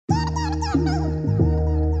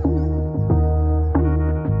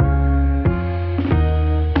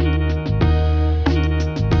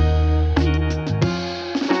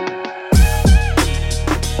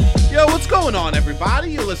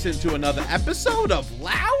listening to another episode of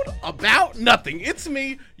Loud About Nothing. It's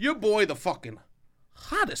me, your boy, the fucking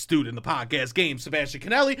hottest dude in the podcast game, Sebastian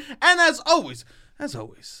Canelli. And as always,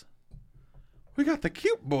 we got the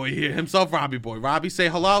cute boy here himself, Robbie Boy. Robbie, say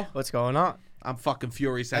hello. What's going on? I'm fucking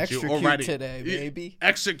furious at Extra you already. cute today, baby.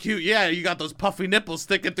 Extra cute, yeah. You got those puffy nipples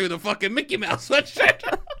sticking through the fucking Mickey Mouse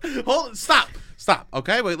sweatshirt. Stop.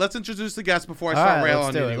 Okay, wait. Let's introduce the guest before I start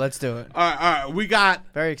railing on you. Let's do it. All right. We got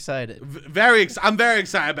Very excited. I'm very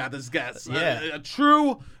excited about this guest. Yeah.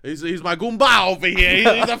 He's my Goomba over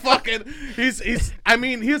here. He's a fucking. I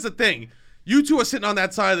mean, here's the thing. You two are sitting on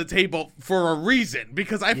that side of the table for a reason,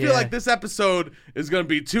 because I feel like this episode is going to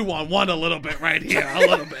be 2-on-1 a little bit right here. A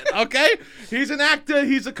little bit, okay? He's an actor.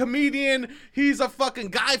 He's a comedian. He's a fucking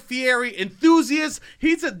Guy Fieri enthusiast.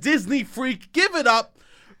 He's a Disney freak. Give it up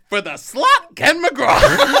for the slot, Ken McGraw.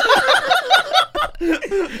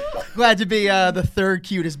 Glad to be the third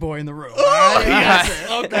cutest boy in the room. Oh, yes.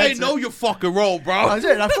 Okay, know your fucking role, bro. That's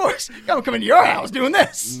it, of course. I'm coming to your house doing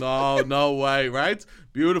this. No way, right?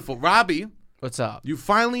 Beautiful. Robbie. What's up? You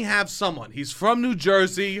finally have someone. He's from New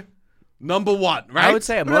Jersey, number one, right? I would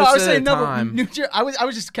say most of the time. I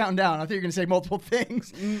was just counting down. I thought you were going to say multiple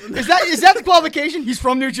things. Is that the qualification? He's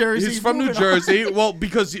from New Jersey. He's from New Jersey. Well,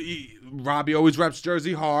 because Robbie always reps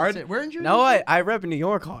Jersey hard. Where in Jersey? No, I rep New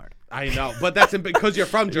York hard. I know, but that's because you're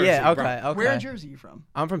from Jersey. Yeah, bro. okay. Where in Jersey are you from?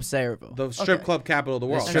 I'm from Sayreville. The strip club capital of the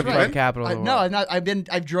world. Strip Have you club been? capital of the No, world. I'm not.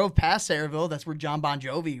 I drove past Sayreville. That's where John Bon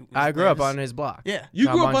Jovi. I grew up on his block. Yeah. You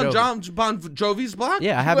John grew up Bon on Jovi. John Bon Jovi's block?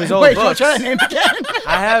 Yeah, I have his Wait, old wait, books. try that name again.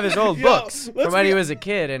 I have his old Yo, books let's from when be- he was a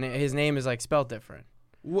kid, and his name is like spelled different.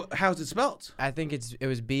 How's it spelled? I think it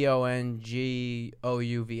was Bongouvi.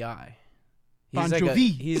 Bon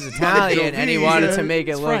Jovi. He's Italian, and he wanted to make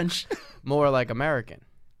it look French. more like American.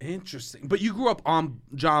 Interesting. But you grew up on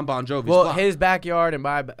John Bon Jovi's Well, block. his backyard and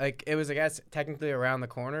my it was, I guess, technically around the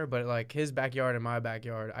corner, but like his backyard and my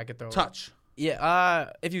backyard, I could throw. Touch. Yeah.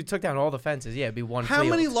 If you took down all the fences, yeah, it'd be one. How field.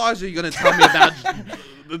 many laws are you going to tell me about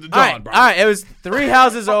John, bro? All right. It was 3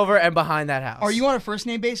 houses over and behind that house. Are you on a first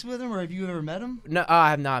name basis with him, or have you ever met him? No, I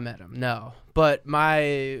have not met him. No, but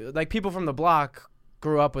my people from the block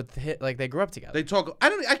grew up with they grew up together. They talk. I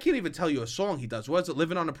can't even tell you a song he does. What is it?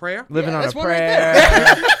 Living on a Prayer? Living on a that's one right prayer.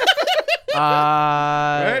 there.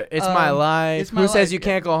 It's my life. It's My Who says Life, you yeah.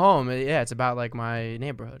 can't go home? Yeah, it's about like my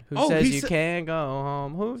neighborhood. Who says he you sa- can't go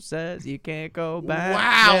home? Who says you can't go back?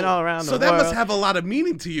 Wow. Men all around So the that world. must have a lot of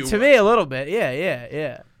meaning to you. To me a little bit.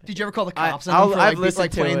 Yeah. Did you ever call the cops I've on him for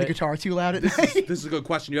listened to playing the it. guitar too loud at This night? is a good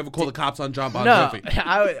question. You ever call the cops on John Bon No,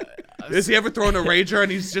 Jovi? Is he ever throwing a rager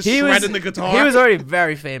and he's just he was shredding the guitar? He was already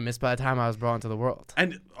very famous by the time I was brought into the world.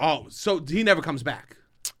 And so he never comes back.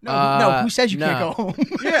 No, who says you can't no. go home?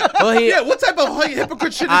 Yeah. Well, yeah. What type of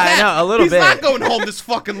hypocrite shit is I that? know, a little He's bit. not going home. This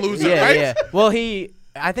fucking loser, Yeah, right? yeah. Well,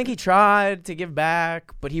 I think he tried to give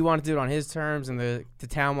back, but he wanted to do it on his terms, and the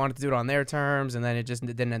town wanted to do it on their terms, and then it just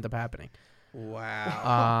didn't end up happening.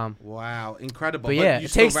 Wow. Wow. Incredible. But yeah, you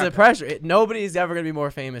it still takes the rap- pressure. Nobody's ever gonna be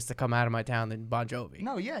more famous to come out of my town than Bon Jovi.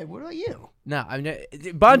 No, yeah. What about you? No, I mean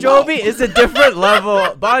Bon Jovi is a different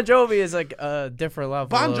level. Bon Jovi is like a different level.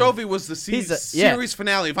 Bon of- Jovi was the He's a- yeah. series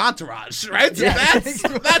finale of Entourage, right? So Yeah.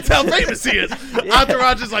 that's how famous he is.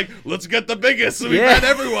 Entourage is like, let's get the biggest. So we've Yeah. had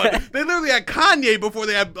everyone. They literally had Kanye before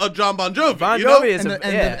they had John Bon Jovi. Bon you know? Jovi is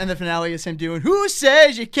And the finale is him doing, "Who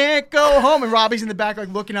says you can't go home?" And Robbie's in the back, like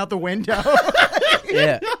looking out the window.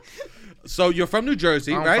 Yeah, So you're from New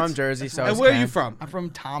Jersey, I'm right? from Jersey, so And is where are Ken. you from? I'm from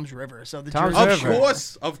Tom's River, so the Tom's Jersey River.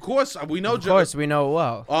 Shore. Of course, we know. Of course, we know it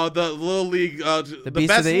well. The little league, the Beast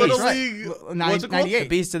best of the little East. league. Right. What's it called? 98. The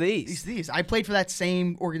Beast of the East. These. I played for that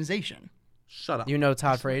same organization. Shut up. You know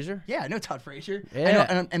Todd Frazier? Yeah, I know Todd Frazier. I Yeah.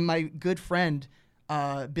 know, and my good friend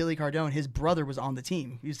Billy Cardone, his brother was on the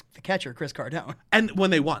team. He was the catcher, Chris Cardone. And when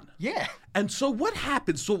they won. Yeah. And so what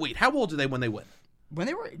happened? So wait, how old are they when they win? When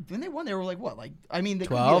they won, they were like what? Like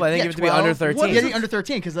 12? I think you have to be under 13. What, yeah, under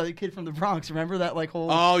 13 because the kid from the Bronx. Remember that whole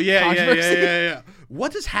Oh yeah. controversy?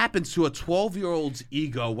 What has happened to a 12-year-old's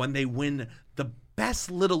ego when they win the best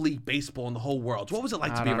little league baseball in the whole world? What was it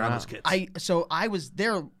like to be don't around know. those kids? I was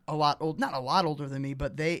there a lot old, not a lot older than me,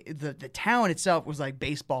 but the town itself was like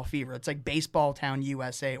baseball fever. It's like Baseball Town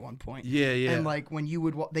USA at one point. Yeah. And like when you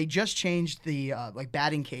would, they just changed the like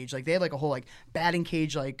batting cage. Like they had like a whole like batting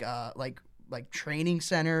cage like training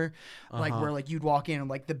center, like where like you'd walk in and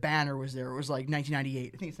like the banner was there. It was like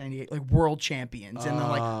 1998, I think it's 98, like world champions, and then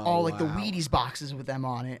like all like the Wheaties boxes with them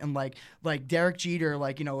on it, and like Derek Jeter,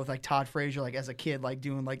 like with like Todd Frazier, like as a kid, like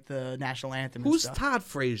doing like the national anthem. Who's and stuff. Todd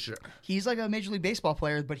Frazier? He's like a Major League Baseball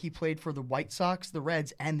player, but he played for the White Sox, the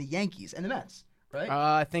Reds, and the Yankees and the Mets. right?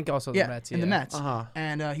 I think also the Mets. Yeah. In the Mets. Uh-huh.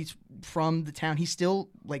 And he's from the town. He still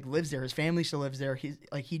like lives there. His family still lives there.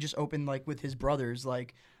 He just opened like with his brothers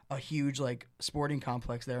like a huge like sporting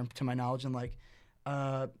complex there, to my knowledge, and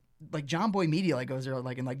like John Boy Media like goes there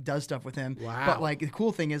like and like does stuff with him. Wow. But like the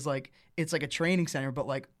cool thing is like it's like a training center, but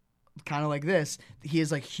like kind of like this. He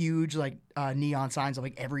has like huge like neon signs of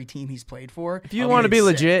like every team he's played for. If you want to be It's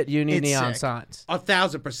legit, you need It's neon sick. signs.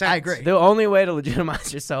 1,000%. I agree. The only way to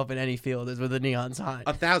legitimize yourself in any field is with a neon sign.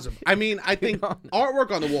 1,000. I mean, I think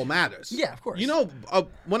artwork on the wall matters. Yeah, of course. You know,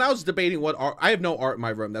 when I was debating what art, I have no art in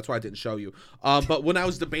my room. That's why I didn't show you. But when I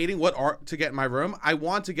was debating what art to get in my room, I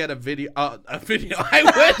want to get a video.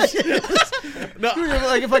 I wish. No,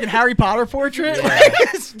 like a fucking Harry Potter portrait, like,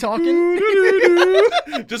 it's talking.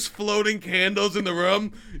 just floating candles in the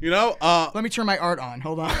room. You know. Let me turn my art on.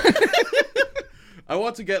 Hold on. I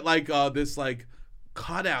want to get like this like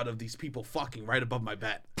cutout of these people fucking right above my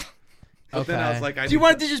bed. But then I was like, do you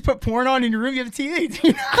want to just put porn on in your room? You have a TV. Do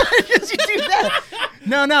you not just do that?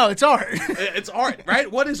 No, it's art. It's art, right?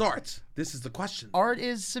 What is art? This is the question. Art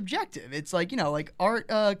is subjective. It's like, you know, like art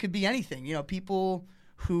could be anything. You know, people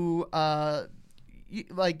who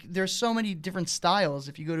like there's so many different styles.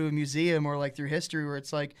 If you go to a museum or like through history where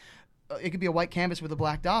it's like it could be a white canvas with a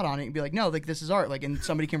black dot on it and be like, no, like this is art. Like, and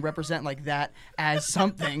somebody can represent like that as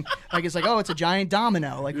something. Like it's like, oh, it's a giant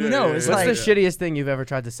domino. Like who knows? What's Like the shittiest thing you've ever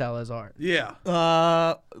tried to sell as art? Yeah.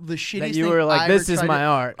 the shittiest That you thing were like, I this ever is tried my to-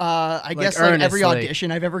 art. I guess like every earnestly.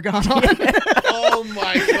 audition I've ever gone on. Oh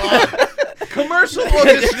my god. Commercial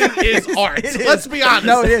auditioning is art. Let's be honest.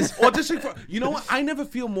 No, it is. Auditioning for, you know what? I never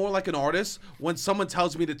feel more like an artist when someone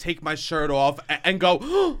tells me to take my shirt off and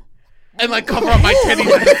go and like cover up my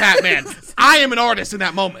titties like a fat man. I am an artist in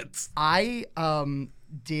that moment. I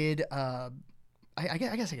did. I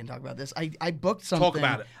guess I can talk about this. I booked something. Talk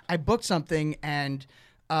about it. I booked something and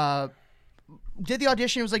did the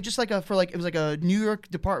audition. It was like just like it was like a New York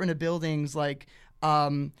Department of Buildings like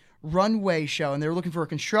runway show, and they were looking for a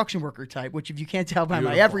construction worker type. Which, if you can't tell by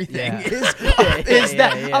my Beautiful. everything, Yeah. is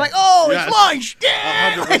that yeah. I'm like, oh, Yes. it's lunch.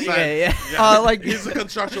 Yeah. 100%. Yeah. Like He's a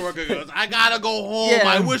construction worker. Goes, I gotta go home. Yeah.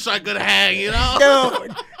 I wish I could hang. You know.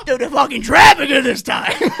 dude, the fucking traffic at this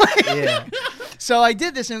time. Yeah. So I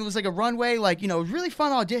did this, and it was like a runway, like, you know, really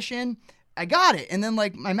fun audition. I got it, and then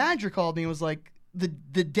like my manager called me and was like, the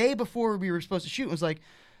day before we were supposed to shoot, was like,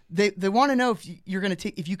 they want to know if you're gonna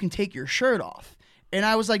if you can take your shirt off, and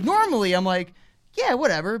I was like, normally I'm like, yeah,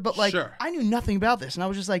 whatever, but like Sure. I knew nothing about this, and I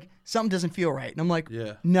was just like, something doesn't feel right, and I'm like,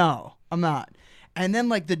 Yeah. no, I'm not. And then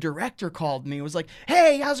like the director called me and was like,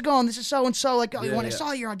 hey, how's it going? This is so and so. Like, oh, when I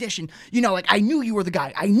saw your audition, you know, like I knew you were the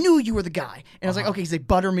guy. And I was like, okay. He's like,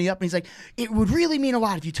 butter me up, and he's like, it would really mean a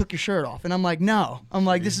lot if you took your shirt off. And I'm like, no. I'm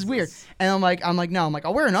like, this is weird. And I'm like, no. I'm like,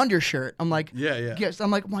 I'll wear an undershirt. I'm like, Yeah. yes.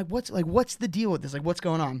 I'm like, what's the deal with this? Like, what's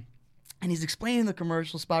going on? And he's explaining the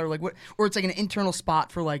commercial spot, or like what, or it's like an internal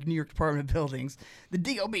spot for like New York Department of Buildings, the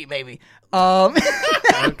DOB, baby.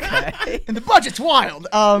 Okay. And the budget's wild.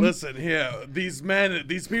 Listen here, these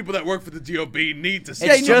people that work for the DOB need to see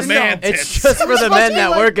Yeah, It's you some need just, to know. man it's tits. just for the supposed men to be that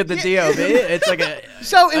like- work at the yeah. DOB. It's like a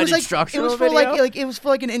So it an was like instructional for video? like it was for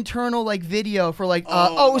like an internal like video for like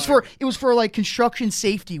it was for like construction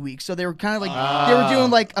safety week. So they were kind of like they were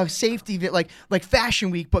doing like a safety like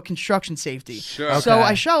fashion week but construction safety. Sure. So Okay.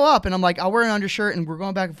 I show up and I'm like, I'll wear an undershirt, and we're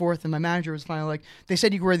going back and forth, and my manager was finally like, they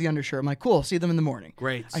said you could wear the undershirt. I'm like, cool, see them in the morning.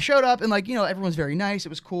 Great. I showed up, and like, you know, everyone's very nice. It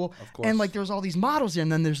was cool. Of course. And like there was all these models in,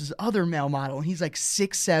 and then there's this other male model, and he's like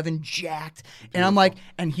 6'7", jacked. And I'm like,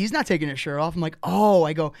 and he's not taking his shirt off. I'm like, oh,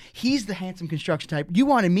 I go, he's the handsome construction type. You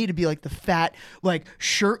wanted me to be like the fat, like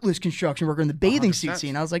shirtless construction worker in the bathing suit 100%.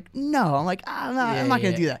 scene. I was like, no. I'm like, I'm not gonna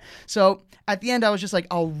yeah. do that. So at the end, I was just like,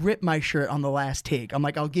 I'll rip my shirt on the last take. I'm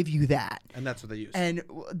like, I'll give you that. And that's what they use. And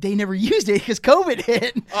they never used it because COVID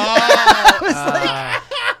hit.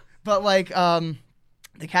 But like,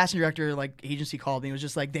 the casting director, like agency called me and was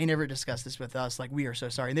just like, they never discussed this with us. Like, we are so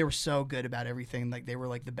sorry. And they were so good about everything. Like, they were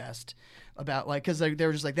like the best about like, cause like, they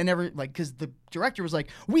were just like, they never like, cause the director was like,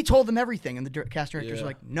 we told them everything. And the casting directors were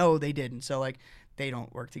like, no, they didn't. So like, they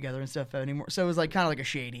don't work together and stuff anymore. So it was like kind of like a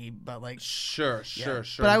shady, but like, Sure.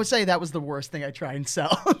 but I would say that was the worst thing I tried and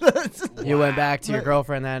sell. You went back to your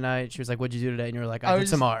girlfriend that night. She was like, "What'd you do today?" And you were like, "I did was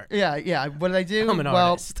some just- art." Yeah. What did I do? I'm an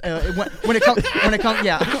well, artist. when it comes,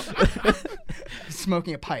 yeah.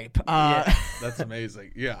 smoking a pipe. That's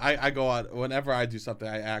amazing. Yeah, I go on whenever I do something.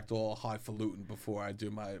 I act all highfalutin before I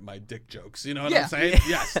do my dick jokes. You know what I'm saying?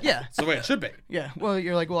 Yes. Yeah. That's the way it should be. Yeah. Well,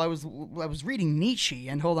 you're like, well, I was reading Nietzsche,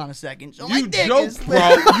 and hold on a second. So You joke,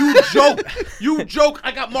 bro. You joke. You joke.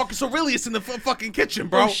 I got Marcus Aurelius in the fucking kitchen,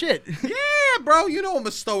 bro. Oh shit. Yeah, bro. You know I'm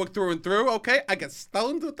a stoic through and through. Okay, I get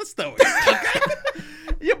stoned with the stoics. Okay,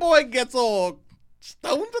 your boy gets all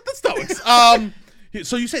stoned with the stoics.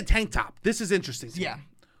 So you said tank top. This is interesting. Yeah.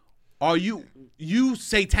 Are you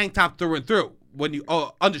say tank top through and through when you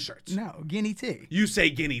undershirts? No, guinea tea. You say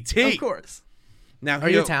guinea tea. Of course. Now Are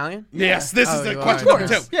you Italian? Yes. This is the you question are.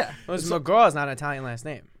 number 2. Yeah. Well, McGraw is not an Italian last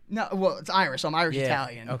name. No, well, it's Irish. So I'm Irish Yeah,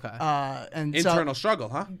 Italian. okay. And Internal struggle,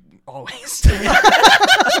 huh? so always.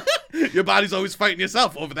 Your body's always fighting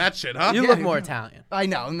yourself over that shit, huh? You look more Italian. I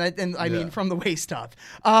know, and I mean from the waist up.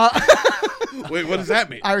 Wait, what does that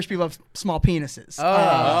mean? Irish people have small penises. Oh.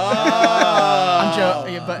 I'm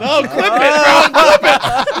joking, but No, clip it, bro. Clip it.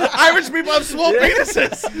 Irish people have small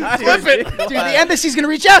penises. Clip it. dude, the embassy's gonna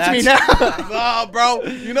reach out to me now. No, bro.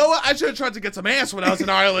 You know what? I should have tried to get some ass when I was in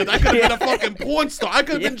Ireland. I could have been a fucking porn star. I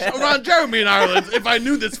could have been Ron Jeremy in Ireland if I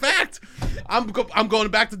knew this fact. I'm going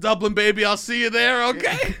back to Dublin, baby. I'll see you there,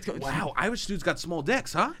 okay? Wow, Irish dudes got small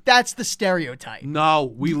dicks, huh? That's the stereotype.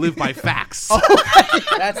 No, we live by facts.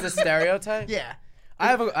 That's the stereotype? Yeah. I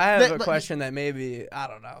have a Like- question that maybe, I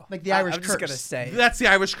don't know. Like the Irish I'm just curse. going to say. That's the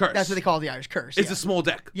Irish curse. That's what they call the Irish curse. It's yeah. a small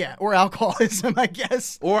dick. Yeah, or alcoholism, I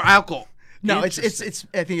guess. Or alcohol. No, it's Interesting.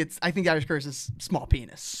 I think the Irish curse is small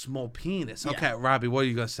penis. Small penis. Okay, Robbie, what are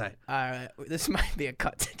you going to say? All right, this might be a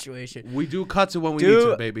cut situation. We do cuts it when we need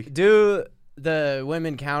to, baby. Do the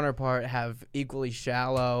women counterpart have equally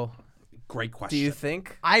shallow? Great question. Do you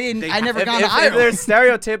think? I have- never If, gone to if they're Ireland.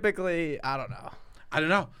 stereotypically, I don't know. I don't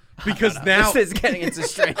know. Because now... This is getting into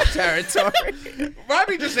strange territory.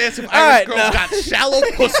 Robbie just asked if right, Irish girls no. got shallow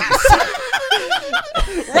pussies.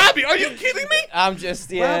 Robbie, are you kidding me? I'm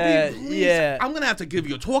just, Robbie, please. yeah. I'm gonna have to give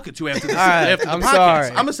you a talking to after this. All right, after the I'm podcast. sorry.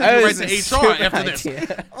 I'm gonna send you right That to is a HR stupid after this.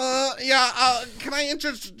 idea. Can I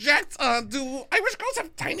interject? Do Irish girls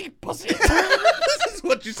have tiny pussies? This is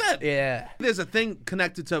what you said. Yeah. There's a thing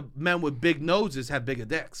connected to men with big noses have bigger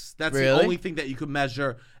dicks. That's the Really? only thing that you could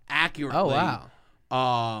measure accurately. Oh, wow.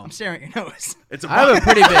 I'm staring at your nose. It's a I have a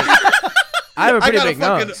pretty big. I have a pretty big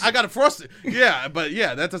fucking, nose. I got a frosted. Yeah, but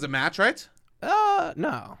yeah, that doesn't match, right?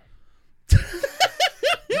 No.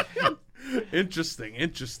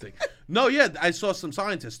 Interesting. No, yeah, I saw some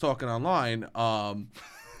scientists talking online,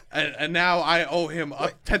 and now I owe him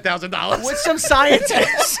 $10,000. With some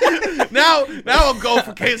scientists. now I'm going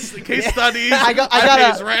for case studies. I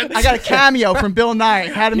got a cameo from Bill Nye.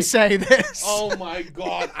 Had him say this. Oh my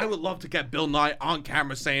God, I would love to get Bill Nye on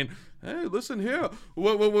camera saying, "Hey, listen here.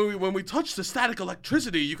 When we touch the static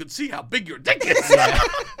electricity, you can see how big your dick is."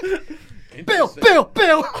 Bill.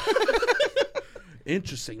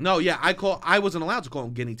 Interesting. No, yeah, I wasn't allowed to call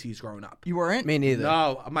them guinea teas growing up. You weren't? Me neither.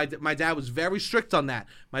 No, my dad was very strict on that.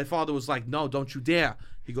 My father was like, "No, don't you dare."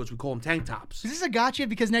 He goes, "We call them tank tops." Is this a gotcha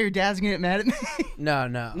because now your dad's gonna get mad at me? No.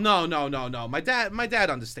 No. My dad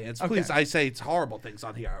understands. Please, Okay. I say it's horrible things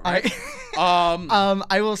on here. All Right? right.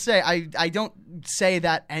 I will say I don't say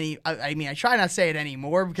that I mean I try not to say it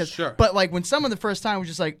anymore because Sure. but like when someone the first time was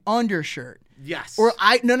just like undershirt Yes. or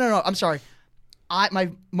no I'm sorry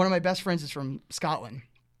one of my best friends is from Scotland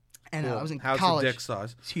and I was in How's college. the dick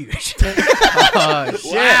size? It's huge. Oh,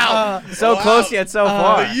 shit. Wow. So close yet so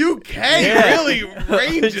far. The UK really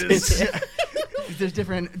ranges.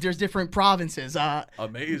 there's different provinces.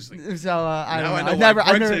 Amazing. So I Now don't I know know. why I've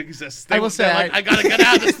Brexit never. exists. I will say they're like, I gotta get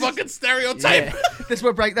out of this fucking stereotype. That's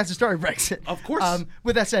the story of Brexit. Of course.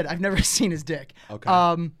 With that said, I've never seen his dick. Okay.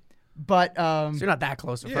 But So you're not that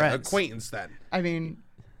close to Yeah, friends. acquaintance then. I mean,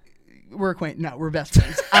 we're acquainted. No, we're best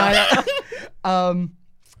friends. I'll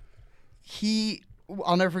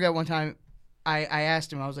never forget one time I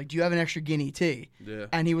asked him, I was like, "Do you have an extra guinea tea?" Yeah.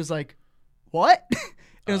 And he was like, "What?"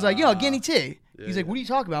 It was like, guinea tea. He's like, "What are you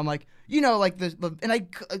talking about?" I'm like, like the and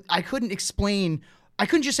I couldn't explain. I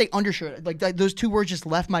couldn't just say undershirt. Like those two words just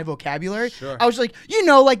left my vocabulary. Sure. I was like,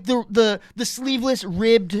 like the sleeveless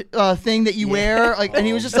ribbed thing that you wear. Like, and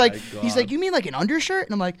he was just like, he's like, "You mean like an undershirt?"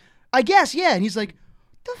 And I'm like, "I guess, yeah." And he's like,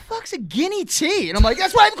 "The fuck's a guinea tea?" And I'm like,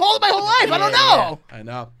 "That's what I've called it my whole life. I don't know." I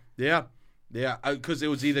know. Yeah. Yeah, because it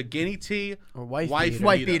was either guinea tea Or wife beater.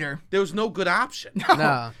 Wife beater. There was no good option.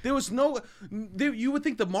 No. There was no. You would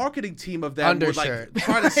think the marketing team of them would like Undershirt.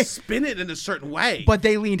 try to spin it in a certain way. But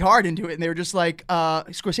they leaned hard into it, and they were just like,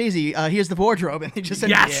 Scorsese, here's the wardrobe, and they just sent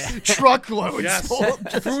Yes. truckloads yes, full.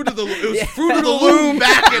 Fruit of the it was Fruit of the Loom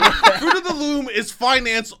back in. Fruit of the Loom is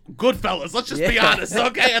finance Goodfellas. Let's just be honest,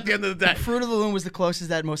 okay? At the end of the day, Fruit of the Loom was the closest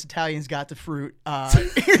that most Italians got to fruit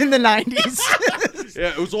in the 90s. yeah,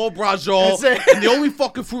 it was all brajol, That's it. and the only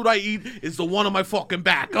fucking fruit I eat is the one on my fucking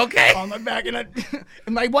back, okay? On my back, and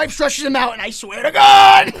my wife stretches them out, and I swear to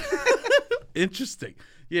God. Interesting.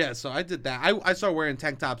 Yeah, so I did that. I started wearing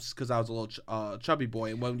tank tops because I was a little chubby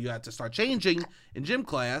boy, and when you had to start changing in gym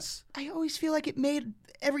class, I always feel like it made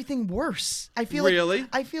everything worse. I feel Really?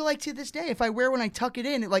 I feel like to this day, if I wear when I tuck it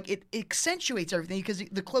in, it accentuates everything because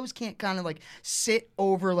the clothes can't kind of like sit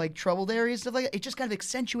over like troubled areas stuff like that. It just kind of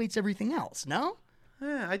accentuates everything else. No.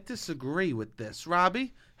 yeah, I disagree with this.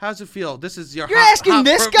 Robbie, how's it feel? This is your You're hot, asking hot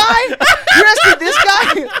this privilege- guy? You're asking this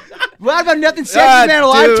guy? What about Nothing Sexy Man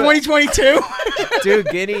Alive dude. 2022? Do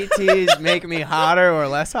guinea teas make me hotter or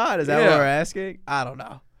less hot? Is that Yeah. what we're asking? I don't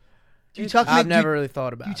know. Do you tuck them I've in- never really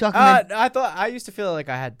thought about you it. tuck 'em in- I thought I used to feel like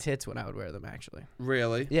I had tits when I would wear them. Actually,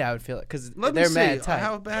 Really? yeah, I would feel it because Let me they're see. mad tight.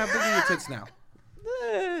 How big are your tits now?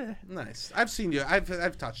 Eh, Nice. I've seen you.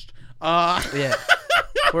 I've touched. yeah,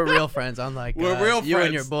 we're real friends. Unlike We're real you friends.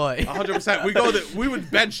 and your boy. 100%. We would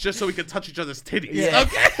bench just so we could touch each other's titties. Yeah.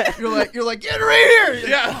 Okay. You're like, get right here.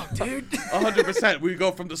 Yeah. Dude. 100%. We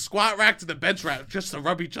go from the squat rack to the bench rack just to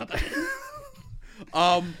rub each other.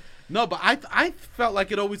 No, but I felt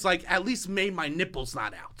like it always like at least made my nipples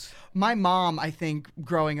not out. My mom, I think,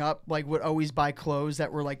 growing up, like would always buy clothes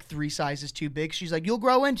that were like 3 sizes too big. She's like, "You'll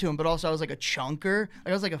grow into them," but also I was like a chunker. Like,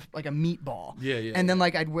 I was like a meatball. Yeah, yeah, And then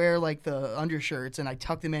like I'd wear like the undershirts and I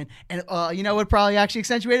tuck them in, and you know what probably actually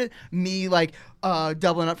accentuated me like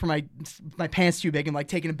doubling up for my pants too big and like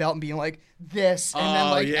taking a belt and being like this, and then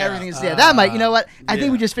Oh, like yeah. everything is that might, you know what? I think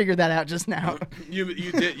yeah. we just figured that out just now. You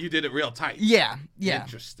did it real tight. Yeah.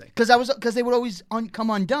 Interesting. Because they would always come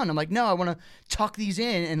undone. I'm like, no, I want to tuck these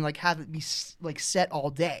in and like have it be like set all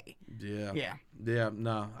day. Yeah. Yeah. Yeah.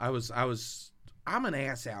 No, I'm an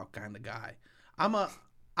ass out kind of guy.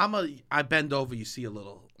 I bend over, you see a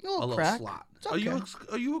little crack. slot. It's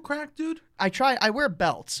Are you a crack dude? I wear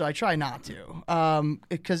belts, so I try not to.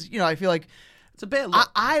 Because I feel like It's a bad look.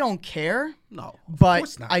 I don't care. No, of But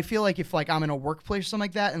course not. I feel like if like I'm in a workplace or something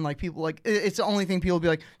like that, and like people like it's the only thing people be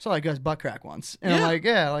like, "So I got bust crack once," and I'm Yeah. like,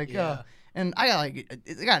 "Yeah, like Yeah. and I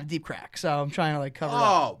got a deep crack, so I'm trying to like cover it up.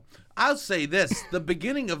 Oh, I'll say this: the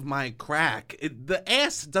beginning of my crack, the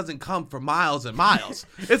ass doesn't come for miles and miles.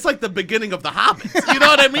 It's like the beginning of the Hobbit. You know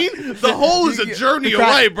what I mean? The hole is a journey The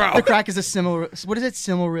crack- away, bro. The crack is a similar. What is it?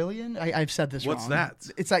 Silmarillion? I've said this What's wrong. that?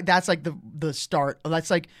 It's like that's like the start. That's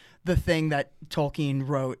like the thing that Tolkien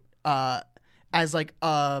wrote as like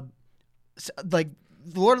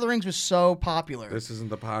Lord of the Rings was so popular. This isn't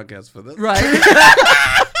the podcast for this. Right.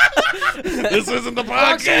 This isn't the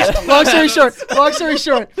podcast. Long story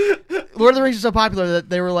short, Lord of the Rings was so popular that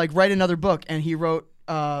they were like, write another book, and he wrote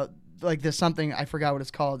like this something, I forgot what it's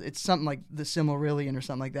called. It's something like the Silmarillion or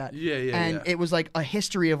something like that. Yeah, And yeah. it was like a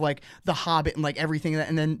history of like the Hobbit and like everything that,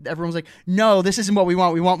 and then everyone's like, no, this isn't what we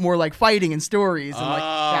want. We want more like fighting and stories, and like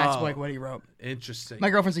that's Oh. like what he wrote. Interesting. My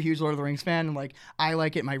girlfriend's a huge Lord of the Rings fan, and like I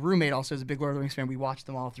like it. My roommate also is a big Lord of the Rings fan. We watched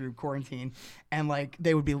them all through quarantine, and like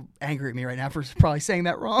they would be angry at me right now for probably saying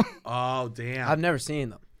that wrong. Oh, damn. I've never seen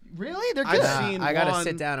them. Really? They're I've good. seen I gotta one-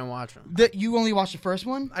 sit down and watch them. You only watched the first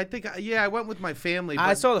one? I think, I went with my family. I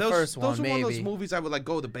but saw the those, first Those one, were one of those maybe. movies I would like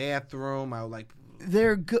go to the bathroom. I would like.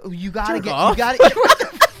 They're good. You gotta Jerk get. off. You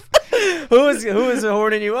gotta. Who is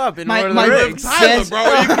horning you up in My- Lord of my the Liv Rings? Tyler, bro,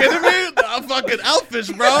 are you kidding me? I'm fucking elfish,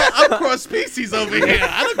 bro. I'm cross species over here.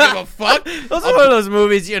 I don't give a fuck. Those are one of those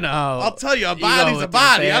movies, you know. I'll tell you, a go body's with a your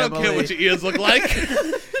body. I don't care family. what your ears look like.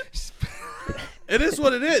 It is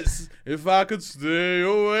what it is. If I could stay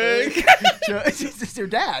awake. It's their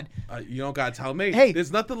dad. You don't gotta tell me. Hey.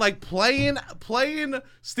 There's nothing like playing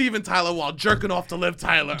Steven Tyler while jerking off to Liv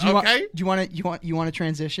Tyler. Do you Okay. you want a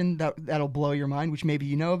transition that'll blow your mind, which maybe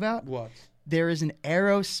you know about? What? There is an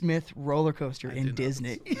Aerosmith roller coaster in did not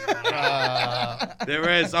Disney. There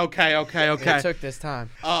is. Okay. It took this time.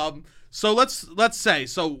 So let's say,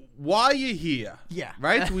 so why you here? Yeah.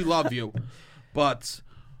 Right? We love you. But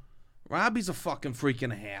Robbie's a fucking freak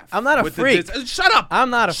and a half. I'm not a with the freak. Shut up. I'm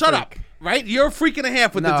not a Shut freak. up. Right? You're a freak and a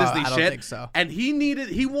half with the No, Disney I don't shit. think so. And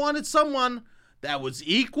he wanted someone that was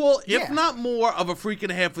equal, if Yeah. not more, of a freak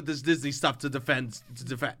and a half with this Disney stuff to defend.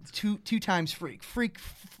 Two times freak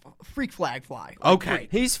flag fly. Okay.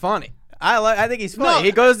 He's funny. I think he's funny. No,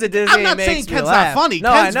 he goes to Disney. I'm not and makes saying me Ken's laugh. not funny.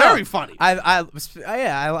 No, Ken's I know. very funny.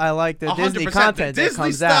 I like the Disney 100%. content The that Disney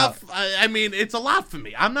comes stuff. out. I mean, it's a lot for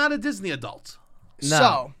me. I'm not a Disney adult. No.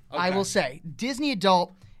 So I Okay. will say, Disney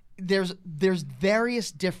adult. There's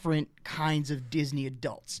various different kinds of Disney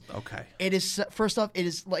adults. Okay. It is first off, it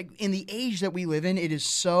is like in the age that we live in, it is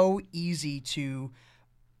so easy to,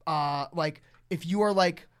 like if you are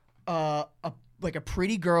like a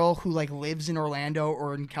pretty girl who like lives in Orlando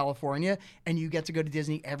or in California, and you get to go to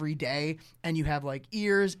Disney every day, and you have like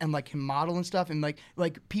ears and like can model and stuff, and like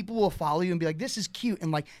people will follow you and be like, this is cute,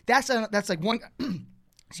 and like that's like one.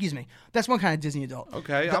 Excuse me. That's one kind of Disney adult.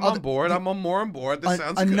 Okay, The I'm other- on board. I'm more on board. This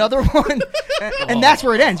sounds another good. one, and that's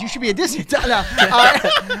where it ends. You should be a Disney adult. No,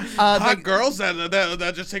 Hot girls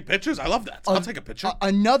that just take pictures. I love that. I'll take a picture.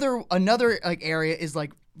 another like area is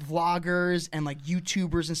like vloggers and like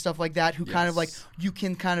YouTubers and stuff like that who kind of like you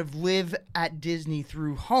can kind of live at Disney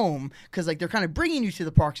through home because like they're kind of bringing you to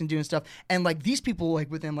the parks and doing stuff, and like these people like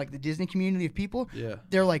within like the Disney community of people,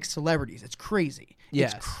 they're like celebrities. It's crazy.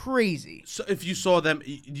 Yes. It's crazy. So if you saw them,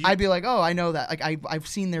 I'd be like, oh, I know that. Like I've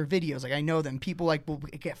seen their videos. Like I know them. People like will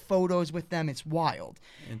get photos with them. It's wild.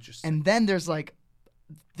 interesting. And then there's like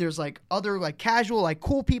other like casual like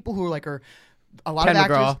cool people who are a lot Ken of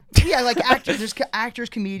actors. McGraw. Yeah, like actors. There's actors,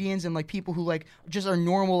 comedians, and like people who like just are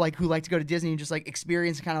normal, like who like to go to Disney and just like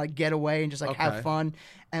experience and kind of like get away and just like Okay. have fun.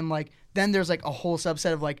 And like then there's like a whole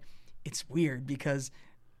subset of like it's weird because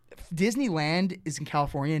Disneyland is in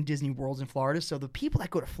California and Disney World's in Florida. So the people that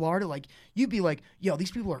go to Florida, like you'd be like, yo,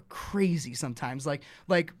 these people are crazy sometimes. Like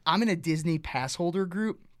I'm in a Disney pass holder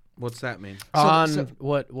group. What's that mean? On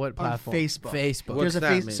what On platform? Facebook. Facebook. What's There's a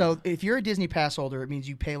that mean? So if you're a Disney pass holder, it means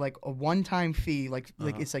you pay like a one-time fee, like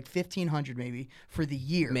it's like $1,500 maybe for the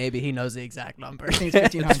year. Maybe he knows the exact number. I think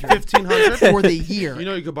it's $1,500 $1,500 for the year. You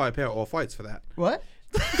know you could buy a pair of Off-Whites for that. What?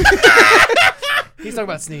 He's talking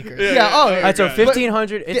about sneakers. Yeah. Oh, All right, so okay.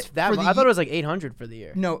 1,500. It's Th- that. for the I thought it was like 800 for the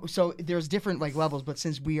year. no. So there's different like levels, but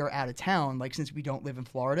since we are out of town, like since we don't live in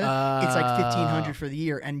Florida, it's like $1,500 for the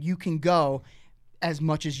year, and you can go as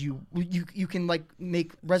much as you can like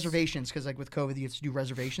make reservations because like with COVID you have to do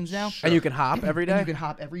reservations now. And you can hop every And day. you can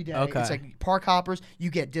hop every day. Okay. It's like park hoppers.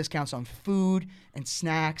 You get discounts on food and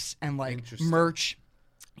snacks and like Interesting. merch.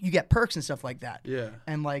 You get perks and stuff like that. Yeah.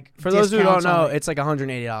 And like For those who don't discounts on, know, like- it's like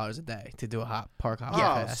 $180 a day to do a park hop. Oh,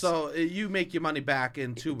 pass. so you make your money back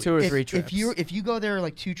in 2 weeks. 2 or 3 trips. if you go there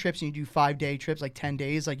like 2 trips and you do 5-day trips, like 10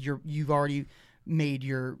 days, like you've already made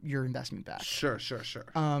your investment back. Sure. We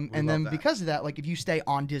And love then that. because of that, like if you stay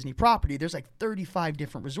on Disney property, there's like 35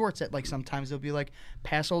 different resorts that like sometimes they'll be like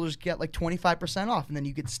pass holders get like 25% off, and then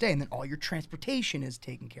you get to stay, and then all your transportation is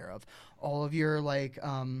taken care of. All of your like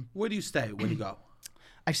Where do you stay when you go?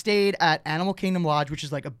 I stayed at Animal Kingdom Lodge, which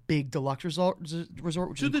is like a big deluxe resort, which Do is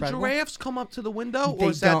the incredible. giraffes come up to the window, They or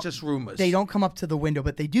is that don't- just rumors? They don't come up to the window,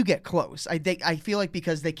 but they do get close. I feel like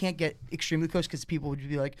because they can't get extremely close because people would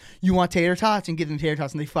be like, "You want tater tots?" and give them tater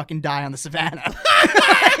tots, and they fucking die on the savannah.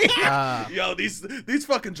 Yo, these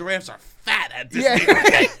fucking giraffes are fat at Disney.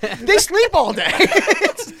 Yeah, they sleep all day.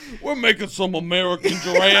 We're making some American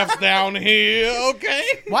giraffes down here, okay?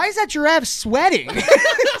 Why is that giraffe sweating?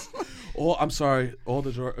 Oh, I'm sorry. All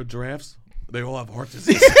the giraffes, they all have heart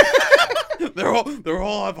disease. They're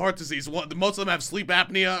all have heart disease. Most of them have sleep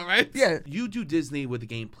apnea, right? Yeah. You do Disney with a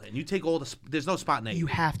game plan. You take all the. There's no spontaneity. You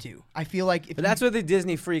have to. I feel like if But that's what the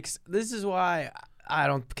Disney freaks. This is why I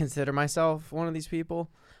don't consider myself one of these people.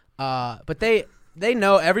 But they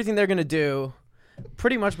know everything they're gonna do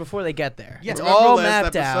pretty much before they get there. Yeah. It's Remember all last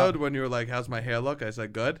mapped episode out. when you were like, "How's my hair look?" I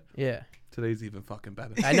said, "Good." Yeah. Today's even fucking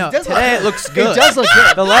better. I know. It does Today look- it looks good. It does look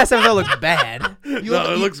good. The last episode looked bad.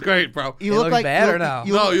 No, it looks great, bro. You It look looks like bad you or look- no?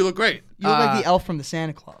 You look, No, you look great. you look like the elf from the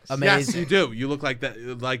Santa Claus. Amazing. Yes, you do. You look like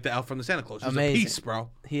the elf from the Santa Claus. He's Amazing. a piece, bro.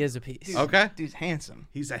 He is a piece. Okay, Dude's handsome.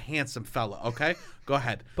 he's a handsome fella. Okay, go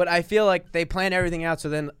ahead. But I feel like they plan everything out. So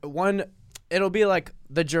then it'll be like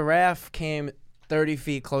the giraffe came 30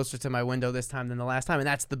 feet closer to my window this time than the last time. And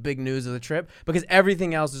that's the big news of the trip because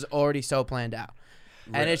everything else is already so planned out.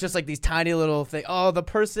 And it's just like these tiny little things. Oh, the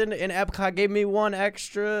person in Epcot gave me one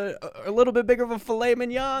extra, a little bit bigger of a filet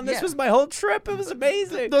mignon. This Yeah. was my whole trip. It was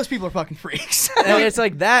amazing. Those people are fucking freaks. And it's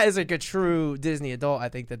like that is like a true Disney adult. I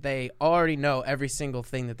think that they already know every single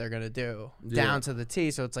thing that they're gonna do down to the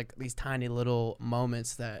T. So it's like these tiny little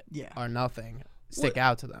moments that are nothing stick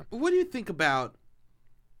out to them. What do you think about?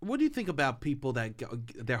 What do you think about people that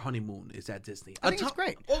their honeymoon is at Disney? I think it's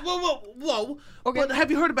great. Whoa. Okay. But have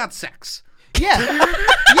you heard about sex? Yeah.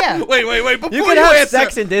 Yeah. Wait. Before You can have answer,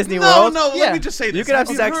 sex in Disney no, World. No, Yeah. let me just say this. You can have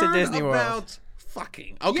you sex in heard Disney World. about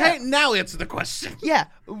fucking. Okay, Yeah. now answer the question. Yeah,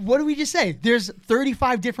 what did we just say? There's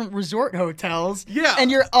 35 different resort hotels. Yeah.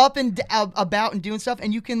 And you're up and about and doing stuff,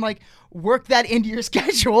 and you can like work that into your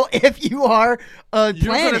schedule if you are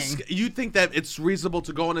planning. You think that it's reasonable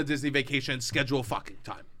to go on a Disney vacation and schedule fucking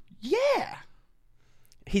time? Yeah.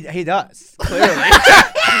 He does clearly. No,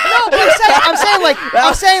 but I'm saying like That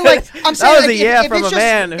was a like, yeah if from it's a just,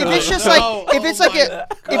 man if who- it's just No, like if it's oh like my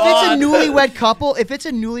if it's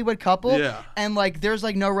a newlywed couple, Yeah. and like there's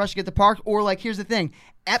like no rush to get the park, or like here's the thing,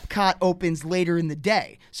 Epcot opens later in the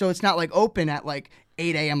day, so it's not like open at like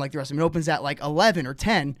 8 a.m. like the rest of them. It opens at like 11 or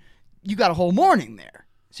 10. You got a whole morning there,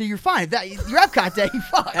 so you're fine. If that your Epcot day, you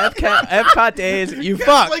fuck. Epcot days, you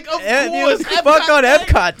fuck. Like, of And you course, fuck Epcot on day.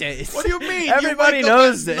 Epcot days. What do you mean? Everybody you wake up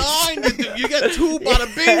knows at this. 9, you get 2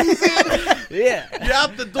 bada bings in. Yeah. You're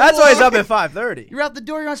out the door. That's why he's up at 5:30. You're out the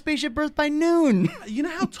door. You're on Spaceship Earth by noon. You know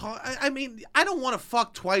how tall? I mean, I don't want to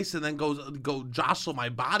fuck twice and then go jostle my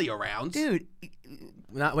body around. Dude,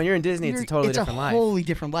 Not when you're in Disney, it's a totally different life. Totally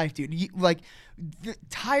different life, dude. Like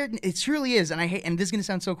tired. It truly is, and I hate. And this is gonna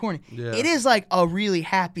sound so corny. Yeah. It is like a really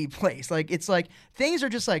happy place. Like it's like things are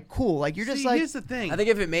just like cool. Like you're just See, like here's the thing. I think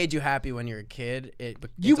if it made you happy when you're a kid, You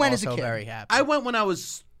it's went as a also kid. very happy. I went when I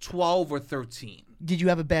was 12 or 13. Did you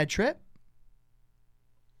have a bad trip?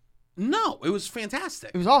 No, it was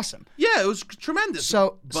fantastic. It was awesome. Yeah, it was tremendous.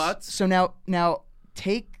 So now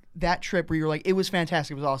take that trip where you're like it was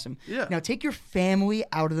fantastic. It was awesome. Yeah. Now take your family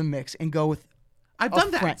out of the mix and go with I've a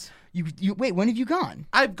done friend. that. You wait. When have you gone?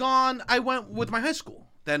 I went with my high school.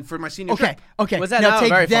 Then for my senior Okay. trip. Okay. Was that now not take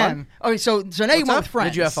very them. Okay. So now you What's went up? with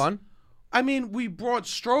friends. Did you have fun? I mean, we brought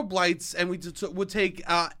strobe lights and we would take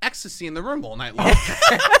ecstasy in the room all night long.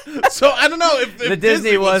 So I don't know if The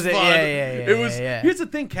Disney was wasn't- fun. yeah, It was. yeah. Here's the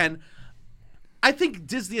thing, Ken. I think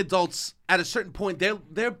Disney adults at a certain point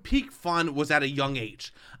their peak fun was at a young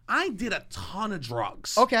age. I did a ton of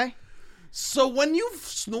drugs. Okay. So when you've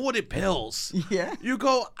snorted pills, Yeah. you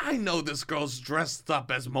go, I know this girl's dressed up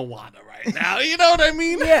as Moana right now. You know what I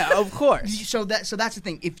mean? Yeah, of course. So that's the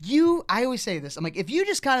thing. I always say this. I'm like, if you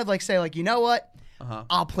just kind of like say like, you know what,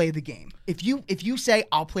 I'll play the game. If you say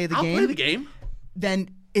I'll play the I'll game, play the game. then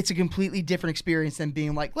it's a completely different experience than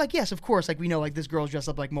being like yes, of course, like we know like this girl's dressed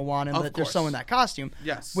up like Moana and Of that there's course. someone in that costume.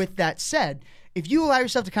 Yes. With that said, if you allow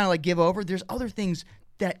yourself to kind of like give over, there's other things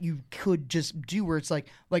that you could just do where it's like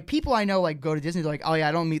people I know like go to Disney, they're like, oh yeah,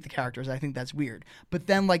 I don't meet the characters, I think that's weird. But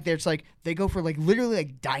then like there's like they go for like literally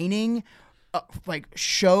like dining, like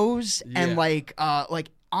shows and like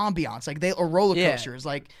ambiance, like or roller Yeah. coasters.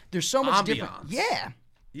 Like there's so much different. Ambiance. Yeah.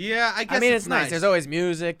 Yeah, I guess I mean, it's nice. There's always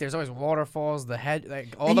music. There's always waterfalls. All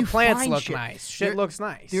And the you plants find look shit. nice. Shit There- looks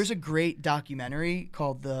nice. There's a great documentary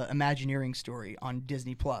called The Imagineering Story on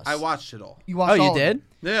Disney Plus. I watched it all. You watched you all of did? it.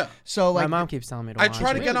 Yeah. So My like mom keeps telling me to I watch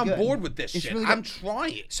try to it. get on good. board with this It's shit. really good. I'm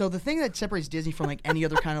trying. So the thing that separates Disney from like any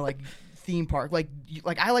other kind of like theme park, like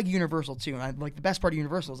I like Universal too, and I like the best part of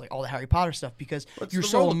Universal is like all the Harry Potter stuff because What's you're the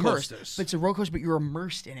so roller immersed. coasters? But it's a roller coaster, but you're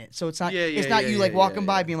immersed in it. So it's not Yeah, it's yeah, not yeah, you like yeah, walking yeah,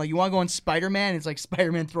 by yeah. being like you want to go on Spider-Man. It's like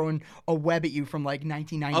Spider-Man throwing a web at you from like Of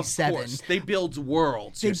 1997. course, they build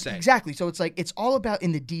worlds. You're saying Exactly. So it's like it's all about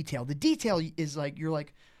in the detail. The detail is like you're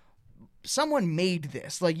like someone made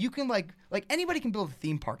this. Like you can like anybody can build a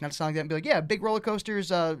theme park. Not something like that and be like, yeah, big roller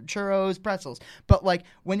coasters, churros, pretzels. But like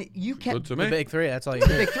when you can Good to The me. big three. That's all you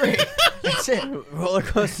need. big three. That's it. Roller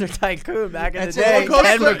coaster tycoon back in That's the it. day. Roller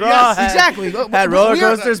Ken coaster, McGraw yes, had, exactly. had roller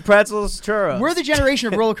coasters, pretzels, churros. We're the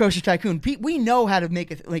generation of roller coaster tycoon. We know how to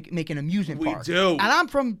make make an amusement We park. do. And I'm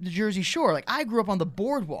from the Jersey Shore. Like I grew up on the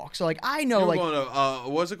boardwalk, so like I know You were like going to,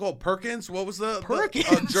 what was it called? Perkins? What was the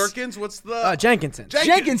Perkins? Jerkins? What's the? Jenkinson's.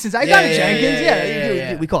 Jenkinson's. I Yeah, got a yeah, Jenkins. yeah, Yeah,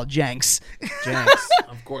 yeah. we call it Jenks. Jenks.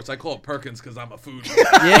 Of course, I call it Perkins because I'm a food.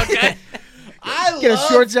 Yeah. Okay. I Get a love.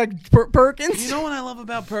 short sack Perkins. You know what I love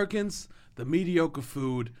about Perkins? The mediocre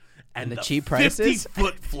food and the cheap prices?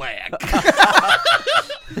 50-foot flag.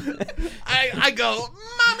 I go,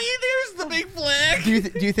 Mommy, there's the big flag. Do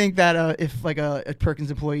you think that if like a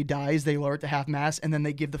Perkins employee dies, they lower it to half mast and then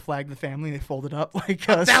they give the flag to the family and they fold it up like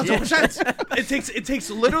 1,000%. It takes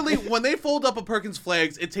literally when they fold up a Perkins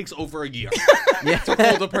flags, it takes over a year to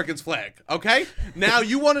fold a Perkins flag. Okay, now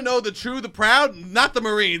you want to know the true, the proud, not the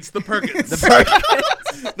Marines, the Perkins.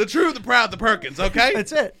 The true, the proud, the Perkins. Okay,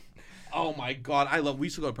 That's it. Oh my God, we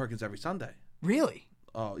used to go to Perkins every Sunday. Really?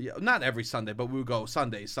 Oh yeah, not every Sunday, but we would go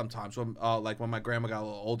Sundays sometimes. When like when my grandma got a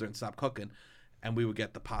little older and stopped cooking, and we would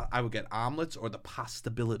get I would get omelets or the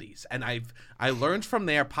Pastabilities, and I learned from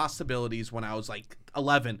there Pastabilities when I was like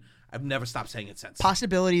 11. I've never stopped saying it since.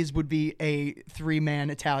 Possibilities would be a 3-man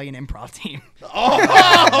Italian improv team. Oh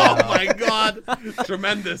my God,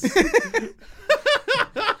 tremendous.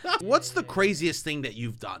 What's the craziest thing that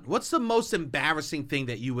you've done? What's the most embarrassing thing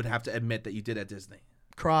that you would have to admit that you did at Disney?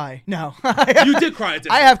 Cry. No. You did cry at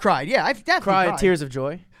Disney. I have cried. Yeah, I've definitely Cry cried. tears of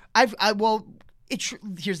joy.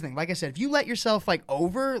 Here's the thing. Like I said, if you let yourself like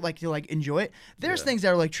over, like you like enjoy it, there's things that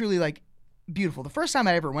are like truly like beautiful. The first time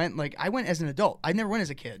I ever went, like I went as an adult. I never went as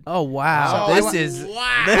a kid. Oh wow, So this is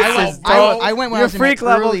I went when I your was in freak my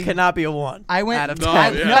level early, cannot be a 1. I went. out of No,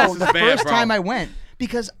 10. yeah. No, This the is bad, first bro. time I went,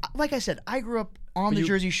 because like I said, I grew up on the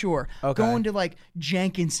Jersey Shore, Okay. going to like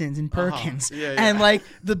Jenkinson's and Perkins, Yeah, and like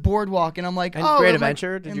the boardwalk, and I'm like, And oh, Great like-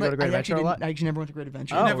 Adventure? Did and, you go to like, Great I Adventure actually a lot? didn't- I actually never went to Great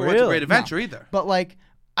Adventure. Oh, Never went to really? Great Adventure either. But like,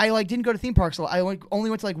 I like didn't go to theme parks a lot. I like only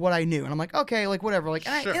went to like what I knew, and I'm like, okay, like whatever. Like,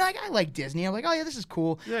 and Sure. I like Disney. I'm like, oh yeah, this is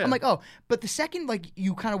cool. Yeah. I'm like, oh, but the second like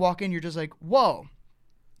you kind of walk in, you're just like, whoa.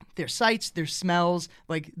 There's sights, there's smells,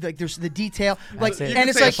 like there's the detail, like, it. You and can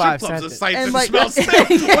it's say like strip five clubs, the senses. sights And and like- smells.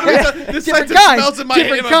 Yeah. What are the different sights and kinds, smells in my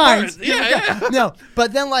different kinds. Yeah. No,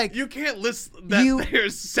 but then like You can't list that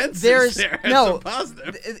there's senses there's there. no It's a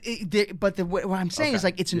positive. but what I'm saying is Okay.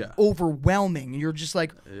 like it's an Yeah. overwhelming. You're just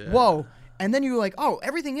like, Yeah. whoa, and then you're like, oh,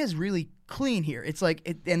 everything is really clean here. It's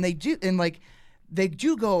like, and they do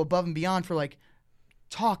go above and beyond for like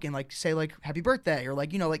talk and like say like happy birthday or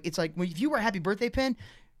like like it's like if you wear a happy birthday pin,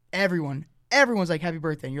 everyone's like happy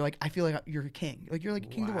birthday, and you're like I feel like you're a king, like you're like a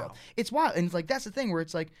king of the world. Wow. It's wild, and it's like that's the thing where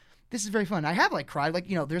it's like this is very fun. I have like cried, like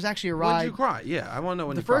there's actually a When did ride. you cry? Yeah, I want to know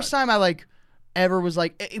when The you first cried. time I like ever was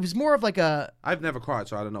like it was more of like a I've never cried,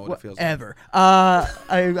 so I don't know what it feels like. ever.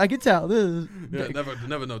 I could tell. This is Yeah, big.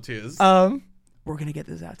 never no tears. We're gonna get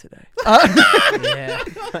this out today. Yeah.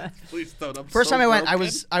 Please don't. I'm First so time I went, broken.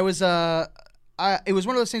 it was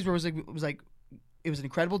one of those things where it was an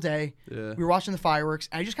incredible day. Yeah. We were watching the fireworks,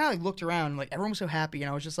 and I just kind of like looked around, and like everyone was so happy, and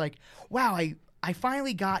I was just like, wow, I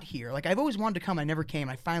finally got here. Like I've always wanted to come, I never came.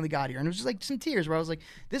 I finally got here, and it was just like some tears where I was like,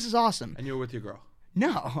 this is awesome. And you were with your girl.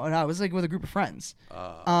 No, I was like with a group of friends.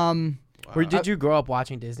 Did you grow up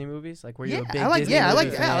watching Disney movies? Like, were you Yeah, a big I like Disney I movie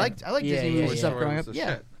like fan? I like Disney yeah, movies and stuff yeah. growing Toy up. Story was the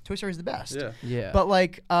Yeah, shit. Toy Story is the best. Yeah. Yeah. But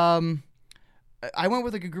like, I went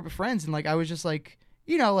with like a group of friends, and like I was just like,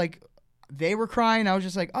 like they were crying. I was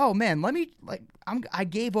just like, oh man, let me like I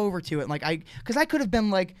gave over to it, like because I could have been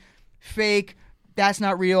like fake. That's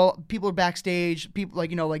not real. People are backstage. People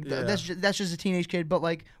like Yeah. that's just a teenage kid. But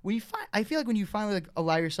like I feel like when you finally like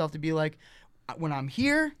allow yourself to be like, when I'm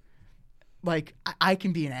here, like I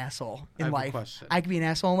can be an asshole I in have a life. question. I can be an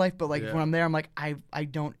asshole in life, but like Yeah. when I'm there, I'm like I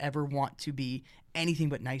don't ever want to be anything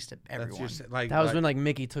but nice to That's everyone. like that was when like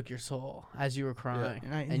Mickey took your soul as you were crying,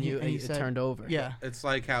 And you he it said- turned over. Yeah. It's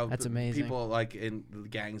like how That's amazing. people like in the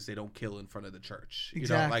gangs, they don't kill in front of the church. You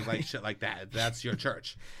Exactly. know, like shit like that. That's your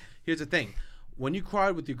church. Here's the thing. When you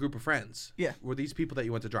cried with your group of friends, Yeah. were these people that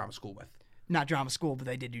you went to drama school with? Not drama school, but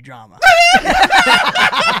they did do drama.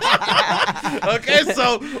 Okay,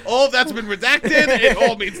 so all of that's been redacted. It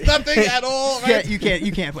all means nothing at all. Yeah, Right? you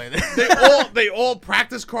can't play this. They all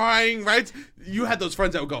practice crying, right? You had those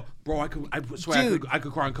friends that would go, bro, I swear Dude. I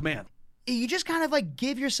could cry on command. You just kind of like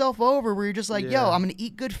give yourself over where you're just like, Yeah. yo, I'm gonna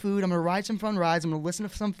eat good food, I'm gonna ride some fun rides, I'm gonna listen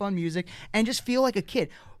to some fun music, and just feel like a kid.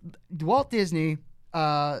 Walt Disney,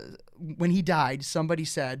 when he died, somebody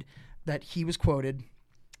said that he was quoted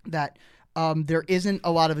that there isn't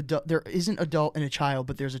adult in a child,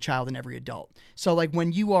 but there's a child in every adult. So like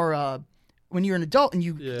when you're an adult and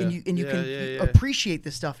you can Yeah. appreciate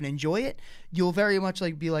this stuff and enjoy it, you'll very much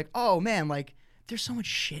like be like, oh man, like there's so much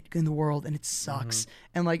shit in the world and it sucks.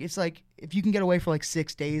 And like it's like if you can get away for like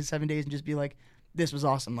 6 days, 7 days, and just be like, this was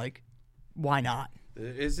awesome, like why not?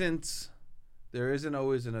 There isn't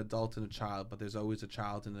always an adult and a child, but there's always a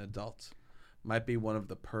child and an adult. Might be one of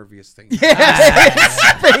the perviest things.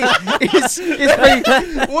 It's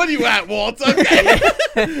pretty, What are you at, Walt? Okay.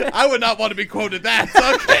 I would not want to be quoted that.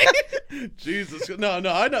 Okay. Jesus. No,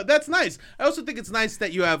 I know. That's nice. I also think it's nice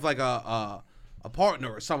that you have like a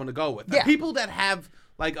partner or someone to go with. Yeah. People that have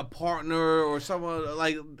like a partner or someone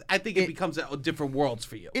like I think it becomes different worlds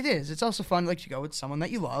for you. it is. It's also fun like to go with someone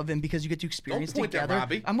that you love, and because you get to experience point at together.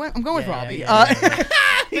 Robbie. I'm going with Robbie. yeah.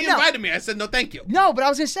 He no. invited me. I said no, thank you. No, but I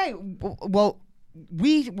was gonna say, well,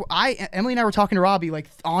 Emily and I were talking to Robbie like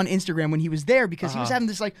on Instagram when he was there because he was having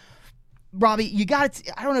this like, Robbie, you got it.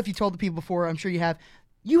 I don't know if you told the people before. I'm sure you have.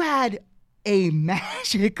 You had a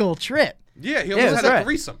magical trip. Yeah, he Yeah, almost that's had a right.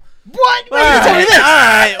 threesome. What? All Why did you tell me right, this? all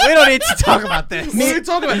right. We don't need to talk about this. What are you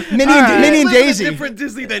talking about? Minnie All and, right. Minnie and Live in a Daisy. different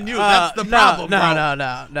Disney than you. That's the problem, no, bro.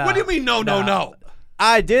 No. What do you mean no?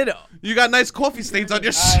 I did You got nice coffee stains on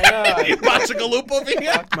your shirt. know. You watching a loop over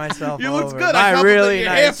here? fuck myself You over. look good. My I complimented really your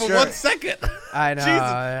hair nice for shirt. 1 second. I know. Jesus.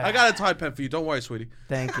 yeah. I got a tie pen for you. Don't worry, sweetie.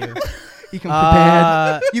 Thank you. You come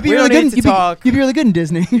prepared. You'd be we really don't good. need to talk. You'd be really good in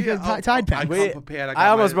Disney. Yeah, Tide I Pen. come prepared. I got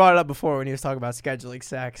almost my- brought it up before when he was talking about scheduling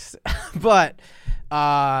sex, but Go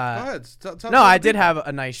ahead. Tell no, the I did people. have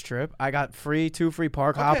a nice trip. I got two free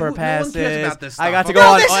park Okay, hopper no one cares passes. about this I got stuff. to go Okay.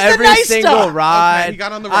 No, on this is the every nice single stuff. ride. Okay, you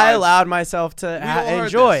got on the I rides. allowed myself to We all heard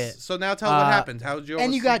enjoy this. it. So now tell what happened. How did you?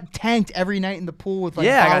 And you got tanked every night in the pool with like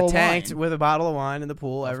Yeah, a I bottle got of tanked wine. with a bottle of wine in the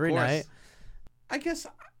pool Of every course. night.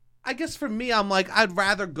 I guess for me, I'm like I'd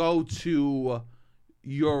rather go to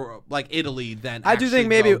Europe, like Italy, than I do think actually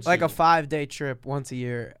maybe go like to- a 5-day trip once a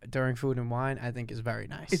year during Food and Wine. I think is very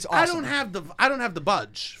nice. It's awesome. I don't have the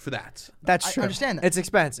budge for that. That's I true. understand that. It's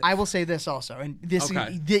expensive. I will say this also, and this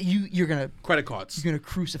Okay. you're gonna Credit cards.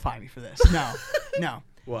 crucify me for this. No, no.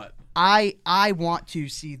 What? I want to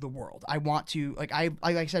see the world. I want to like I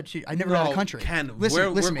said I never been out of the country. Ken,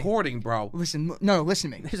 listen we're to me. recording, bro. Listen, no, listen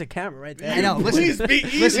to me. There's a camera right there. I know. Listen, Please be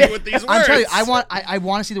easy listen. with these words. I'm telling you, I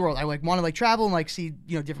want to see the world. I like want to like travel and like see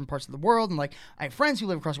different parts of the world, and like I have friends who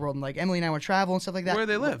live across the world, and like Emily and I want to travel and stuff like that. Where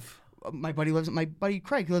they live? My buddy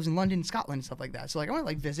Craig, who lives in London, Scotland, and stuff like that. So like I want to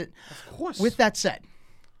like visit. Of course. With that said,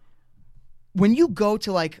 when you go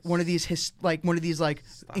to like one of these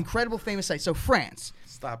incredible famous sites, so France.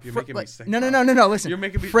 Stop! You're making me sick. No. Listen, You're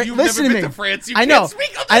making me. You've listen never to been me. to France. You I can't know,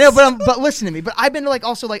 speak on I know, this. but listen to me. But I've been to like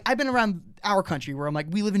also like I've been around our country where I'm like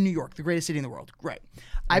we live in New York, the greatest city in the world. Right.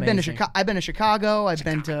 I've been to Amazing. Chicago. I've been to Chicago. I've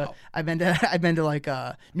been to like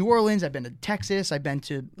New Orleans. I've been to Texas. I've been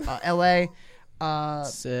to L.A.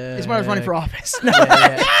 It's when I was running for office.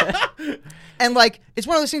 And like it's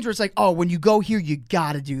one of those things where it's like, oh, when you go here, you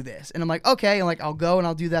gotta do this. And I'm like, okay, and like I'll go and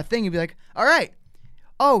I'll do that thing. You'd be like, all right,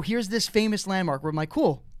 oh, here's this famous landmark. Where I'm like,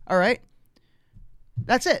 cool, all right.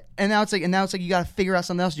 That's it. And now it's like you got to figure out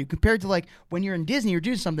something else to do. Compared to like when you're in Disney or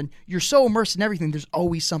doing something, you're so immersed in everything. There's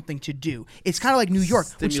always something to do. It's kind of like New York,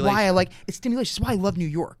 which is why I like it's stimulation. It's why I love New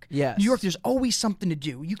York. Yes. New York, there's always something to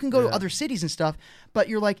do. You can go to other cities and stuff, but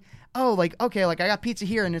you're like, oh, like okay, like I got pizza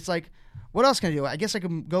here, and it's like, what else can I do? I guess I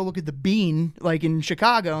can go look at the Bean, like in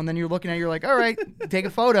Chicago, and then you're looking at it, you're like, all right, take a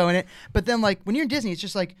photo in it. But then like when you're in Disney, it's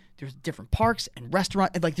just like there's different parks and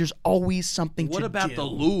restaurants, and like there's always something to do. What about the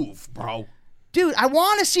Louvre, bro? Dude, I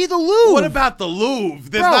want to see the Louvre. What about the Louvre?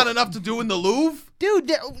 There's Bro. not enough to do in the Louvre. Dude,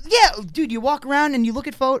 dude, you walk around and you look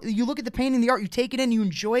at you look at the painting, the art, you take it in, you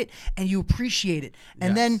enjoy it, and you appreciate it.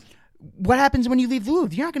 And then, what happens when you leave the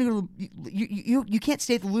Louvre? You're not going to go. You can't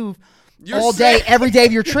stay at the Louvre all day, saying- every day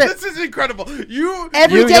of your trip. This is incredible. You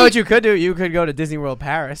Every You day. know what you could do? You could go to Disney World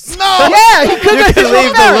Paris. no. Yeah, you could You could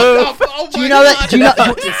leave the Louvre. Oh Do you my know that? God. Do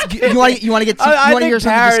you want to get? I You want to hear think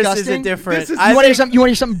something Paris disgusting? is a different. This is- I You want to hear think- something? You want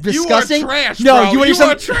to hear something You are disgusting? trash, No, bro. you want to You hear are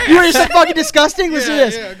something? trash. You want to hear something fucking disgusting? Listen Yeah,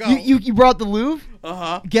 to this. yeah, go. You brought the Louvre.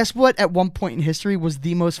 Uh-huh. Guess what? At one point in history, was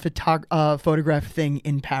the most photographed thing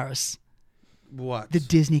in Paris. What? The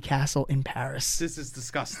Disney Castle in Paris. This is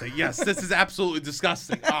disgusting. Yes, this is absolutely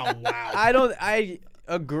disgusting. Oh wow. I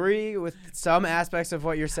agree with some aspects of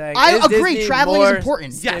what you're saying. I Is agree. Disney Traveling is more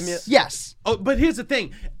important. Yes. Yes. Oh, but here's the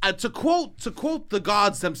thing. To quote the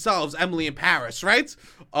gods themselves, Emily in Paris, right?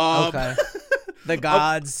 Okay. The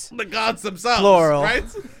gods. The gods themselves, Plural. right?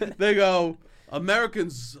 They go,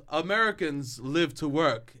 Americans live to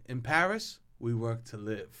work. In Paris, we work to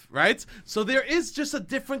live, right? So there is just a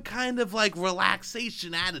different kind of like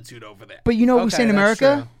relaxation attitude over there. But you know what we say in Okay, that's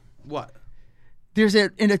America? true. What? There's a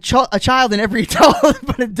child in every adult,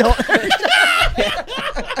 but adult.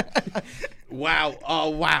 Wow.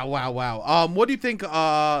 Wow. What do you think?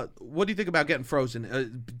 What do you think about getting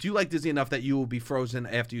frozen? Do you like Disney enough that you will be frozen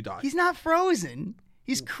after you die? He's not frozen.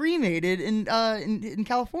 He's cremated in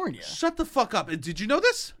California. Shut the fuck up. Did you know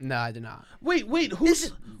this? No, I did not. Wait. This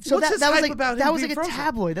Who's? so what's that, his that was hype like about that him was being like a frozen?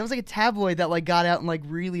 tabloid. That was like a tabloid that like got out and like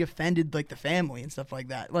really offended like the family and stuff like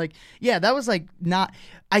that. Like yeah, that was like not.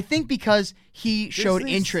 I think because he showed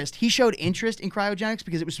Disney's- interest. He showed interest in cryogenics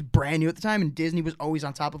because it was brand new at the time, and Disney was always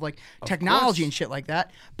on top of like technology course. and shit like that.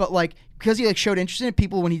 But like because he like showed interest in it,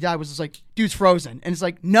 people when he died was just like, dude's frozen, and it's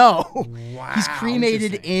like no, Wow. he's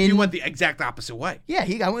cremated Interesting. in. He went the exact opposite way. yeah,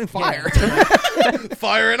 he got in fire.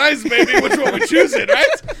 Fire and ice, baby. Which one we choosing, right?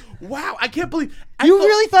 Wow, I can't believe. You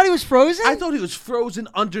really thought he was frozen? I thought he was frozen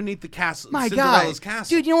underneath the castle. My Cinderella's God,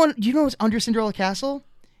 castle. dude, you know what's under Cinderella Castle?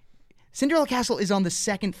 Cinderella Castle is on the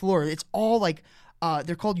second floor. It's all like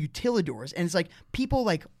they're called utilidors, and it's like people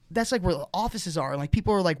like that's like where the offices are, and like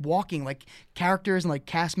people are like walking, like characters and like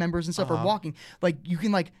cast members and stuff are walking. Like you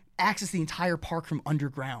can like access the entire park from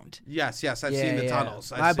underground. Yes, I've Yeah, seen the yeah.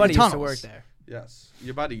 tunnels. My I've buddy seen used to tunnels. work there. Yes,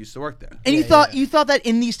 your buddy used to work there. And Yeah, you thought that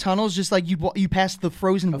in these tunnels, just like you passed the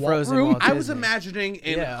frozen Walt room. I was imagining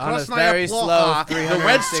in on a Krasnaya very slow Plaza, the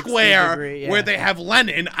red 360 square degree, where they have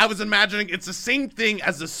Lenin. I was imagining it's the same thing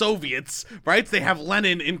as the Soviets, right? They have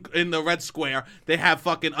Lenin in the red square. They have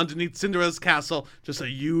fucking underneath Cinderella's castle, just a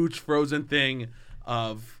huge frozen thing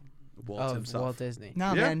of Walt himself. Walt Disney.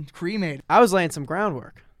 Nah, Yeah. man, cremated. I was laying some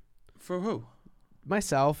groundwork. For who?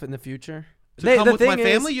 Myself in the future. To come the with my thing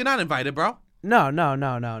family? is- You're not invited, bro. No.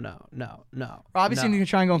 Obviously, no, you can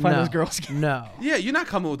try and go and find no, those girls again. No. Yeah, you're not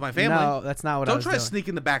coming with my family. No, that's not what I Don't was try doing. to sneak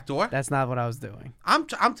in the back door. That's not what I was doing.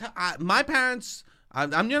 My parents.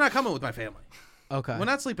 You're not coming with my family. Okay. We're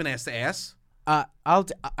not sleeping ass to ass. All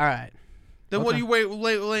right. Then what are you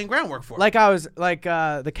laying groundwork for? Like I was like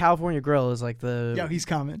the California Grill is like the Yo, he's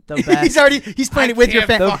coming. The best. he's planned it with your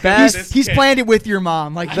can't family. fucking best- with this He's kid. planned it with your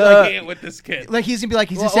mom. Like I The- can't with this kid. like he's gonna be like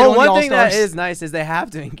he's gonna Well, say one thing that All-Stars. is nice is they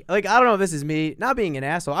have to like I don't know if this is me not being an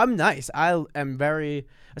asshole. I'm nice. I am very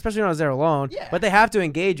especially when I was there alone. Yeah. But they have to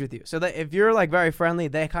engage with you. So that if you're like very friendly,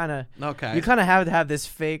 they kind of Okay. you kind of have to have this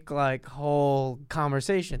fake like whole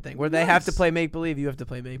conversation thing where they have to Nice. play make believe. You have to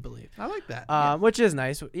play make believe. I like that. Which is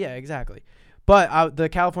nice. Yeah, exactly. But the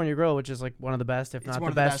California Grill, which is like one of the best, if It's not one the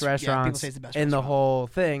of the best best- yeah, people restaurants say it's the best in the restaurant. whole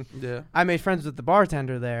thing, Yeah. I made friends with the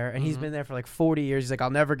bartender there, and he's been there for like 40 years. He's like,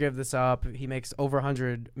 I'll never give this up. He makes over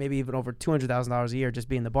 100, maybe even over $200,000 a year just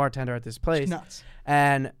being the bartender at this place. nuts.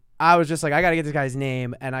 And I was just like, I gotta get this guy's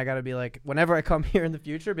name, and I gotta be like, whenever I come here in the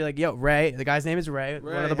future, be like, yo, Ray. The guy's name is Ray, one of the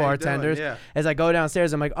Ray, how you doing? bartenders. Yeah. As I go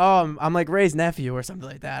downstairs, I'm like, oh, I'm like Ray's nephew or something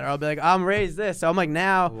like that, or I'll be like, I'm Ray's this. So I'm like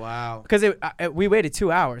now, Wow. because we waited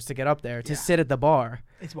 2 hours to get up there to sit at the bar.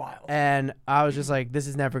 It's wild. And I was just like, this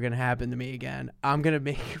is never going to happen to me again. I'm going to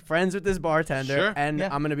make friends with this bartender. Sure. And Yeah.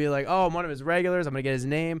 I'm going to be like, oh, I'm one of his regulars. I'm going to get his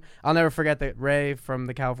name. I'll never forget that Ray from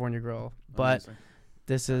the California Grill. But Amazing.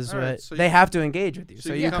 this is All right, what so they you- have to engage with you.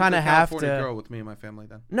 So you come kind to of have California to. Girl with me and my family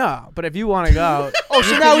then. No, but if you want to go, Oh,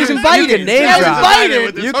 so now he's you invited. can name Now he's drop. invited.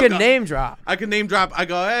 With this You can hookup. name drop. I can name drop. I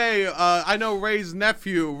go, hey, I know Ray's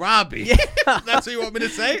nephew, Robbie. That's what you want me to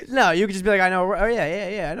say? No, you could just be like, I know. Oh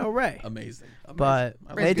yeah, I know Ray. Amazing. But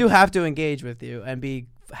they do have to engage with you and be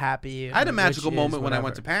happy. I had a and magical which is moment when I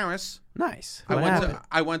went whatever. to Paris. Nice. I What went happened? to.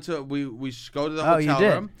 I went to. We go to the Oh, you hotel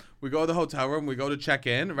did? room. We go to the hotel room. We go to check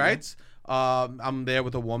in. Right. I'm there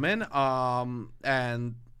with a woman.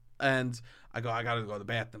 And I go. I gotta go to the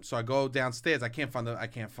bathroom. So I go downstairs. I can't find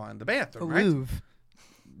the bathroom. The Right. Louvre.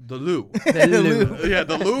 The Louvre. The Louvre. Yeah,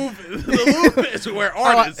 the Louvre. The Louvre is where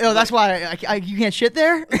artists. Oh, that's why you can't shit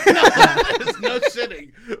there. There's no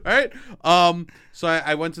sitting, right? So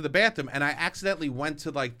I went to the bathroom and I accidentally went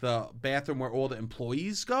to like the bathroom where all the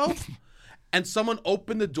employees go, and someone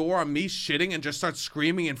opened the door on me shitting and just starts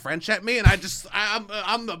screaming in French at me, and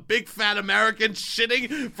I'm the big fat American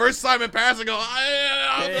shitting. First time in Paris, I go,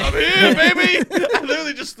 I'm here, baby. I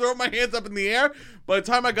literally just throw my hands up in the air. By the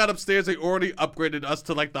time I got upstairs, they already upgraded us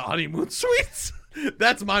to like the honeymoon suites.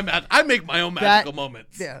 That's my I make my own magical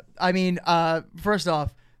moments. Yeah, I mean, first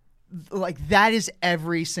off, like that is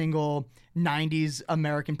every single 90s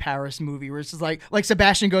American Paris movie where it's just like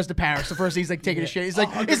Sebastian goes to Paris. The first thing he's like taking a shit. He's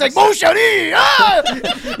like, Mon chéri!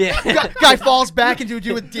 Ah! Yeah. Guy falls back into a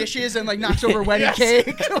dude with dishes and like knocks over a wedding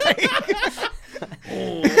cake. Like,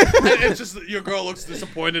 Oh. It's just that your girl looks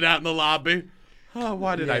disappointed out in the lobby. Oh,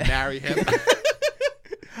 why did I marry him?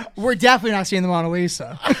 we're definitely not seeing the Mona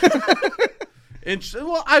Lisa.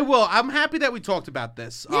 Well, I will. I'm happy that we talked about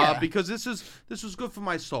this Yeah. because this was good for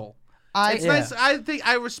my soul. It's Yeah. nice. I think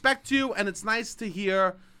I respect you, and it's nice to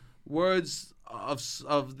hear words of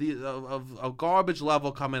a garbage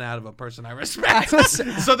level coming out of a person I respect.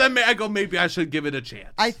 So then I go, maybe I should give it a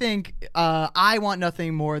chance. I think I want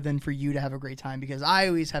nothing more than for you to have a great time because I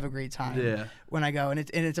always have a great time when I go, and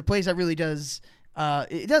it's a place that really does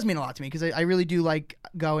it does mean a lot to me because I really do like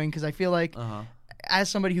going because I feel like as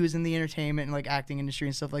somebody who is in the entertainment and like acting industry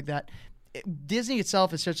and stuff like that, Disney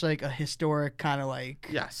itself is such like a historic kind of like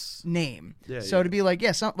name. So to be like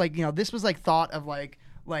this was like thought of like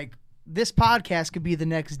this podcast could be the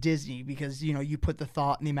next Disney because you put the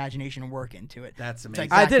thought and the imagination and work into it. That's It's like,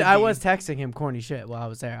 amazing. I that did. could I be- was texting him corny shit while I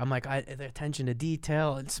was there. I'm like, the attention to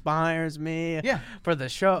detail inspires me. Yeah. For the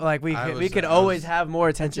show, like we could I always was- have more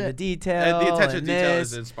attention to it. detail. The attention to and detail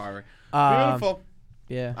this. is inspiring. Um, Beautiful.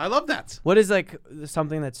 Yeah. I love that. What is like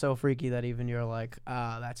something that's so freaky that even you're like,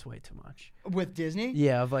 that's way too much. With Disney.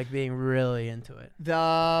 Yeah, of like being really into it.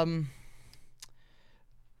 The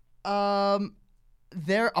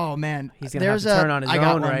there. Oh man, He's gonna there's have to a, turn on his I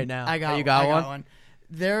got own one. right now. I got. You got I one? got one.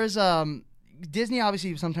 There's Disney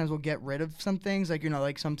obviously sometimes will get rid of some things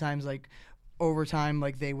like sometimes like over time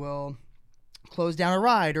like they will close down a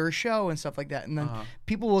ride or a show and stuff like that. And then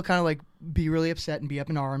people will kind of like be really upset and be up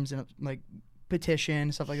in arms and like petition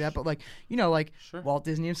and stuff like that. But like, you know, like Walt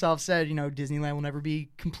Disney himself said, you know, Disneyland will never be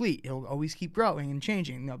complete. It'll always keep growing and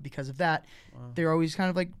changing. You know, because of that, they're always kind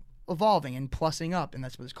of like evolving and plussing up, and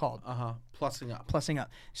that's what it's called. Plussing up. Plussing up.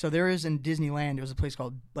 So there is in Disneyland, there was a place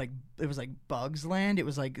called it was like Bugs Land. It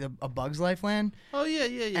was like a Bugs Life land. Oh yeah.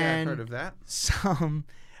 And I've heard of that. Some,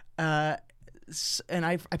 and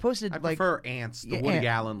I posted I like prefer Ants, the Woody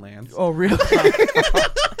Allen lands. Oh really?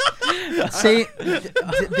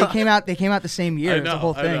 They came out the same year. It's the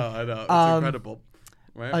whole thing. I know. It's incredible.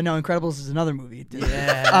 Right? No, Incredibles is another movie.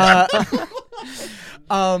 Yeah.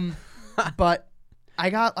 But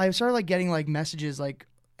I started like getting like messages like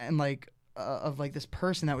and like of like this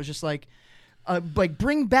person that was just like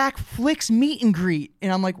bring back Flick's meet and greet,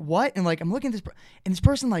 and I'm like, what? And like I'm looking at this and this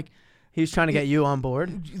person like He's trying to get you on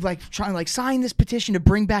board. Like trying to like sign this petition to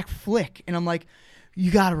bring back Flick, and I'm like,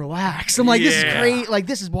 you gotta relax. I'm like, this is great. Like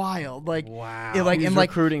this is wild. Like wow. It, like He's and like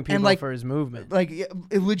recruiting people and, like, for his movement. Like it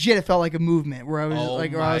legit, it felt like a movement where I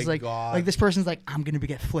was God. like this person's like, I'm gonna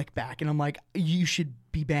get Flick back, and I'm like, you should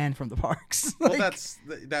be banned from the parks. Well,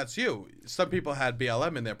 that's you. Some people had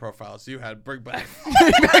BLM in their profiles. You had bring back.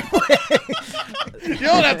 You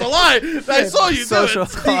don't have to lie. I saw you social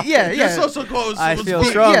do it. cause. Yeah. Your social cause. I was feel big.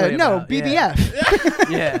 strongly BBF.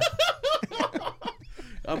 Yeah.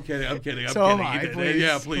 I'm kidding. So I'm am kidding. I, please.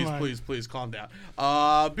 Yeah, Come on. please, calm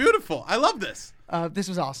down. Beautiful. I love this. This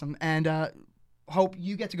was awesome, and hope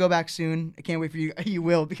you get to go back soon. I can't wait for you. You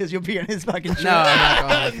will, because you'll be on his fucking show. No, I'm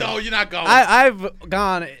not going. No, you're not going. I've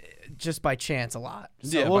gone just by chance a lot.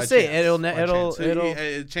 So Yeah, we'll by see. chance.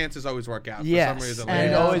 It'll Chances always work out. yes, For some reason, and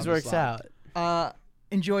it it always on the works slide. out.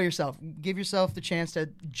 Enjoy yourself. Give yourself the chance to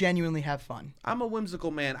genuinely have fun. I'm a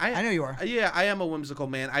whimsical man. I know you are. Yeah, I am a whimsical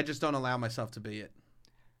man. I just don't allow myself to be it.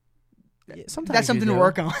 Yeah, sometimes That's something you to do.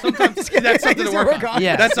 work on. That's something to work on.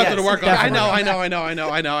 Yeah. That's something Yes, to work on. definitely.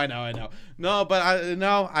 I know. No, but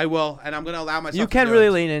I will, and I'm gonna allow myself. You to can do really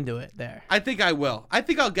it. lean into it there. I think I will. I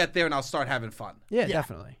think I'll get there and I'll start having fun. Yeah, Yeah.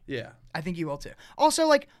 definitely. Yeah. I think you will too. Also,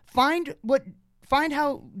 like find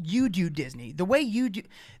how you do Disney. The way you do.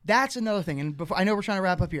 That's another thing. And before I know we're trying to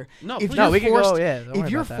wrap up here. No, if please. you're No, we can forced, go. Yeah, don't if worry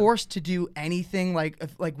you're about that. forced to do anything like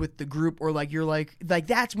with the group, or like you're like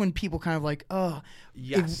that's when people kind of like, oh,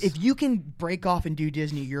 Yes. If you can break off and do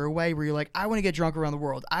Disney your way, where you're like, I want to get drunk around the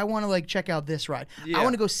world. I want to like check out this ride. Yeah. I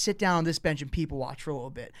want to go sit down on this bench and people watch for a little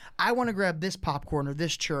bit. I want to grab this popcorn or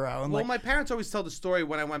this churro. And Well, like, my parents always tell the story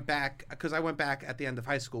when I went back, because I went back at the end of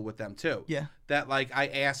high school with them too. Yeah. That like I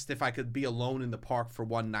asked if I could be alone in the park for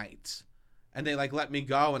one night, and they like let me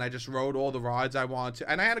go, and I just rode all the rides I wanted to,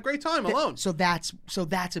 and I had a great time alone. So that's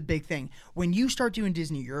a big thing. When you start doing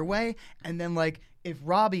Disney your way, and then like if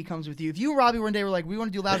Robbie comes with you, if you and Robbie one day were like, we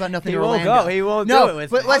want to do Loud About Nothing He in won't Orlando. go. He won't no, do it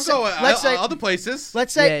with but me. let's I'll say, go let's say other places.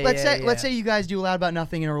 Let's say Yeah, let's say yeah. you guys do Loud About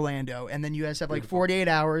Nothing in Orlando, and then you guys have like 48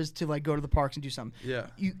 hours to like go to the parks and do something. Yeah.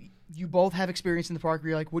 You both have experience in the park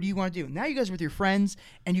where you're like, what do you want to do? Now you guys are with your friends,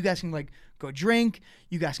 and you guys can like go drink.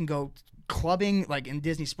 You guys can go clubbing, like in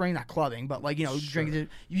Disney Spring, not clubbing, but like, you know, drinking.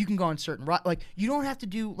 You can go on certain like you don't have to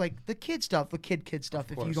do like the kid stuff, the kid stuff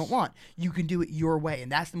if you course. don't want. You can do it your way, and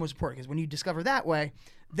that's the most important, because when you discover that way,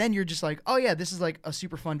 then you're just like, oh yeah, this is like a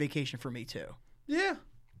super fun vacation for me too. Yeah.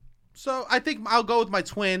 So I think I'll go with my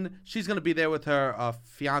twin. She's gonna be there with her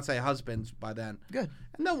fiance husband by then. Good.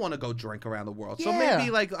 And they'll want to go drink around the world. So Yeah.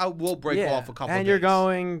 maybe like we'll break Yeah. off a couple. And days. you're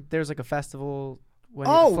going. There's like a festival. When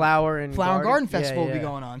Oh, Flower and Garden Festival will be yeah.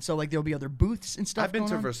 going on, so like there'll be other booths and stuff. I've been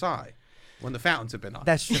going to on. Versailles when the fountains have been on.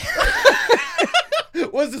 That's true.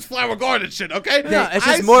 What's this Flower Garden shit? Okay. No, it's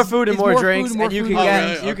just more food and it's more more drinks, food, more and you food. can Oh, get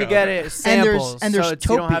really? you Okay, can get okay. it samples. And there's so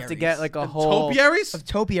you don't have to topiaries. get like a whole. Topiaries? Of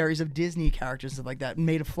topiaries of Disney characters and stuff like that,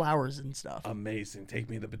 made of flowers and stuff. Amazing. Take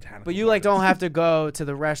me to the botanical. But you like gardens. don't have to go to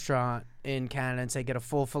the restaurant in Canada and say get a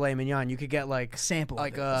full filet mignon. You could get like Sample of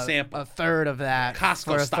like it. a Sample. a third of that Costco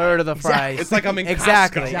for a style. third of the Exactly. price. It's like I'm in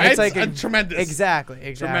exactly. Costco, right? It's like It's tremendous.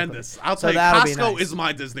 Exactly. Tremendous. I'll So tell you, that'll be Costco nice. is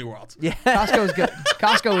my Disney World. Yeah. Costco is good.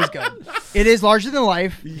 Costco is good. It is larger than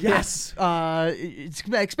life. Yes. It's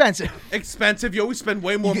expensive. Expensive. You always spend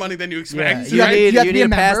way more money than you expect. You have- need you have to be need a a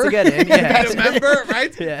pass to member. get in. Yeah. Remember,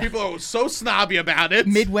 right? Yeah. People are so snobby about it.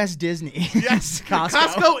 Midwest Disney. Yes,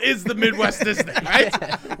 Costco is the Midwest Disney,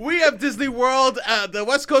 right? We have Disney World. The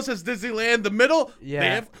West Coast has Disneyland. The middle, Yeah. they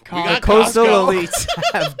have, we Costco. got Coastal Costco. elites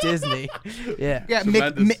have Disney. Yeah. Yeah,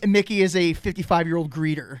 Tremendous. Mickey is a 55-year-old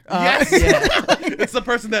greeter. Yes, Yeah. it's the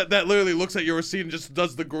person that literally looks at your receipt and just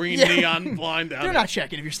does the green Yeah. neon blind down. They're there. not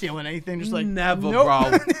checking if you're stealing anything. Just like Never, nope.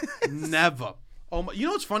 bro. Never. Oh, you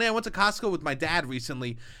know what's funny? I went to Costco with my dad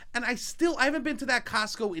recently, and I haven't been to that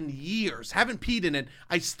Costco in years. Haven't peed in it.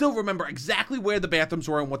 I still remember exactly where the bathrooms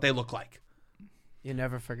were and what they look like. You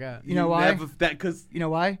never forget. You know why? Because You know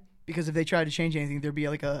why? Because if they tried to change anything, there'd be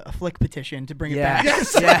like a flick petition to bring it Yeah. back.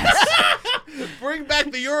 Yes. Yes. bring back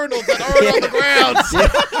the urinals that aren't on the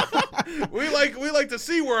grounds. we like to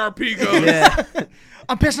see where our pee goes. Yeah.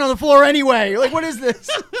 I'm pissing on the floor anyway. Like, what is this?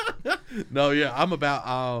 No, yeah, I'm about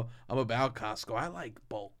Costco. I like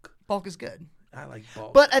bulk. Bulk is good. I like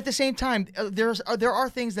bulk. But at the same time, there are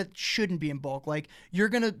things that shouldn't be in bulk. Like, you're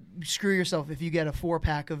going to screw yourself if you get a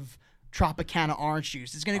 4-pack of Tropicana orange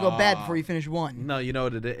juice. It's going to go bad before you finish one. No, you know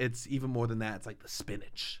what it's even more than that. It's like the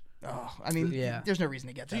spinach. Oh, I mean, Yeah. there's no reason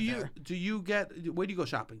to get that there. Do you get where do you go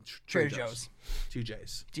shopping? Trader Joe's.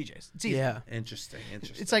 TJ's. TJ's. It's easy. Yeah. Interesting.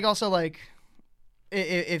 It's like also like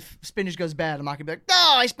if spinach goes bad, I'm not gonna be like, no,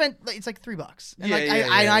 I spent. It's like $3, and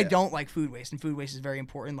I don't like food waste, and food waste is very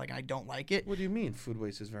important. Like, I don't like it. What do you mean? Food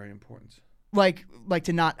waste is very important. Like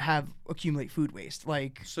to not have accumulate food waste.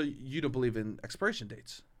 Like, So you don't believe in expiration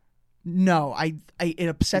dates? no, it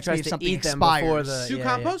upsets me Tries if to something eat them expires. before the- Do you yeah,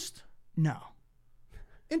 compost? No.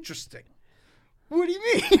 Interesting. What do you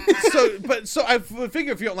mean? So I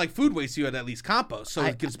figure if you don't like food waste, you would at least compost, so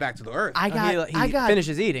it gets back to the earth. I He got.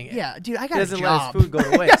 finishes eating it. Yeah, dude, I He got a doesn't let job. his food go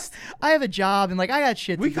to waste. I have a job, and like I got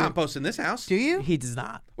shit. We to do. compost in this house. Do you? He does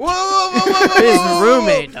not. Whoa, whoa, whoa, whoa, whoa, His whoa,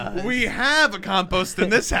 roommate whoa. does. We have a compost in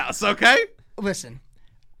this house, okay? Listen,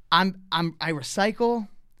 I recycle.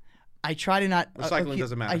 I try to not. Recycling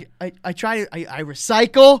doesn't matter. I try to. I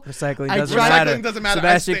recycle. Recycling I doesn't tried- matter. Recycling doesn't matter.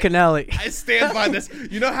 Sebastian I sta- Canelli. I stand by this.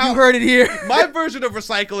 You know how You heard it here. my version of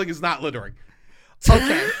recycling is not littering.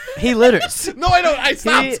 Okay, He litters. No, I don't. I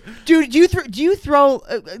stopped. dude. Do you throw?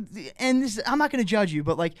 And this, I'm not gonna judge you,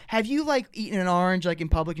 but like, have you like eaten an orange like in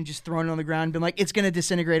public and just thrown it on the ground and been like, it's gonna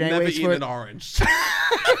disintegrate Never anyways? eaten an orange.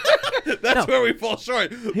 That's where we fall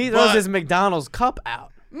short. He throws But- his McDonald's cup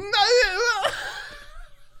out.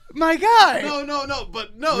 My guy. No,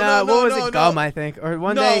 but no, No, what was no, it? Gum, no. I think. Or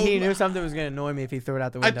one No, day he knew something was gonna annoy me if he threw it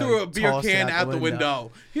out the I window. threw a He beer tossed it can out the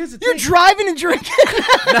window. Here's the You're thing. driving and drinking.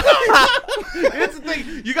 Here's the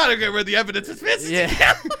thing. You gotta get rid of the evidence as fast as you Yeah.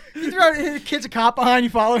 can. You throw the kid's a cop behind you,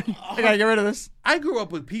 following. I gotta get rid of this. I grew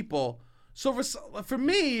up with people. So for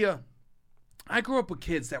me, I grew up with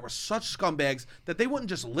kids that were such scumbags that they wouldn't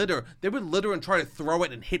just litter. They would litter and try to throw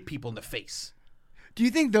it and hit people in the face. Do you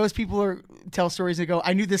think those people tell stories and go,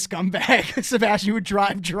 I knew this scumbag, Sebastian, would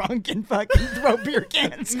drive drunk and fucking throw beer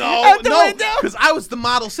cans No, out the no, window? because I was the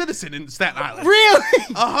model citizen in Staten Island. Really?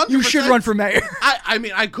 100%. You should run for mayor. I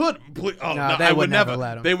mean, I could. Oh, no, they I would would never never.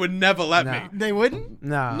 let 'em. They would never let No. me. They wouldn't?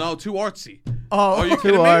 No. No, too artsy. Oh, Are you Too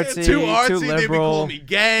kidding me? artsy, Too artsy. too They'd be liberal. calling me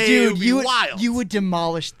gay. It dude, would be you would, wild. you would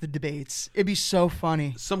demolish the debates. It'd be so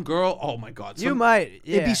funny. Some girl. Oh my God. You might.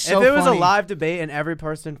 Yeah. It'd be so if it was funny. a live debate and every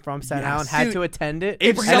person from Staten Yes. Island had Dude, to attend it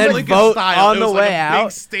Abraham and then Lincoln vote style. on It the was like way a out.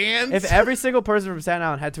 Big stand. If every single person from Staten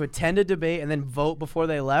Island had to attend a debate and then vote before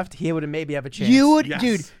they left, he would maybe have a chance. You would, Yes.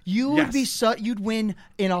 dude. You would be Yes. you'd win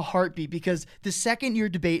in a heartbeat because the second you're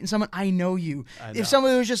debating someone, I know you. know. If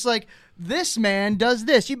someone was just like, "This man does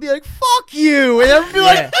this," you'd be like, "Fuck you," and everyone would be Yeah.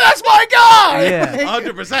 like, "That's my guy." Yeah. Like,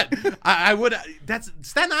 100%. I would. That's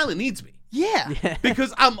Staten Island needs me yeah.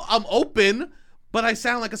 because I'm open, but I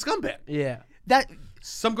sound like a scumbag. Yeah. That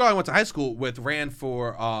Some girl I went to high school with ran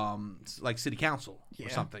for like city council or Yeah.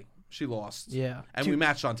 something. She lost. Yeah. And we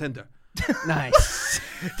matched on Tinder. Nice.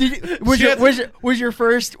 was your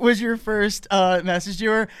first message to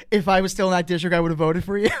her? If I was still in that district, I would have voted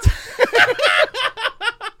for you.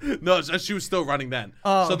 No, she was still running then.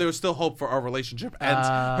 Oh. So there was still hope for our relationship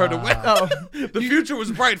and her to win. The future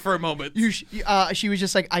was bright for a moment. She was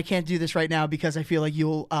just like, I can't do this right now because I feel like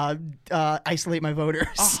you'll isolate my voters.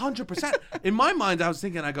 100%. In my mind, I was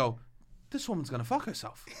thinking, I go, this woman's gonna fuck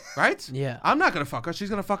herself, right? Yeah. I'm not gonna fuck her. She's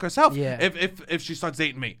gonna fuck herself. Yeah. If she starts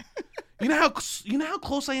dating me. You know how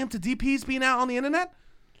close I am to DPs being out on the internet?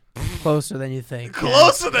 Closer than you think.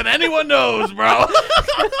 Closer than anyone knows, bro.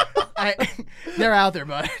 They're out there,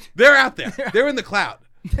 bud. They're out there. They're in the cloud.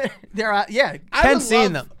 They're out. Yeah, I Ken's would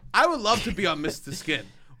seen love- them. I would love to be on Mr. Skin,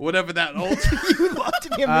 whatever that old. you would love to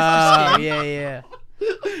be a Oh, Mr. Skin. yeah.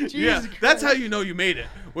 Yeah, Jesus that's Christ. how you know you made it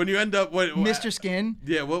when you end up. Mr. Skin.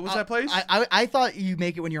 Yeah, what was that place? I thought you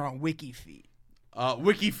make it when you're on Wiki Feet.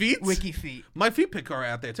 Wiki Feet. Wiki Feet. My feet pick are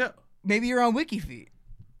out there too. Maybe you're on Wiki Feet.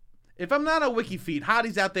 If I'm not on Wiki Feet,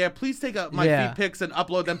 hotties out there, please take my Yeah. feet pics and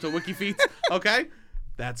upload them to Wiki Feet, okay?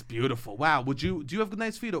 That's beautiful. Wow. Do you have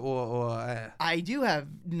nice feet or I do have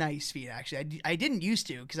nice feet, actually. I didn't used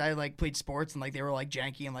to because I like played sports and like they were like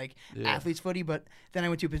janky and like athlete's footy. But then I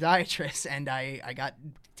went to a podiatrist and I got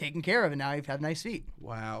taken care of and now I have nice feet.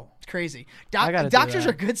 Wow. It's crazy. gotta do Doctors that.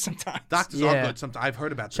 are good sometimes. Doctors are good. Sometimes I've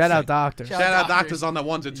heard about this. Shout out thing. doctors. Shout Shout out doctors. doctors on the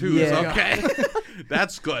ones and twos. Yeah. Okay.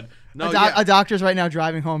 That's good. No, A doctor's right now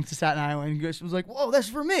driving home to Staten Island and was like, "Whoa, that's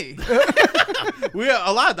for me."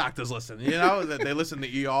 a lot of doctors listen. You know, they listen to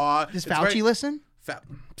ER. Does Fauci listen?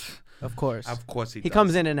 Of course. Of course he He does.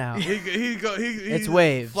 comes in and out. He It's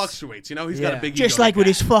waves. Fluctuates. You know, he's got a big Just ego like with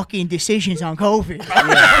that. his fucking decisions on COVID.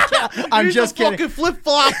 I'm He's just a kidding. fucking flip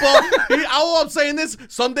flopper. All I'm saying is,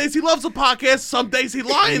 some days he loves the podcast, some days he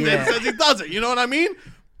lies and Yeah. says he doesn't. You know what I mean?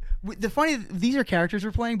 These are characters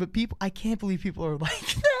we're playing, but I can't believe people are like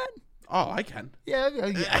that. Oh, I can. Yeah, of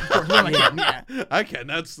course. What am I kidding? Yeah. I can.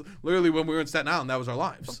 That's literally when we were in Staten Island. That was our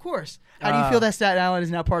lives. Of course. How do you feel that Staten Island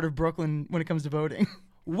is now part of Brooklyn when it comes to voting?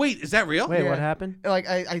 Wait, is that real? Wait, Yeah. what happened? Like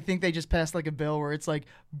I think they just passed like a bill where it's like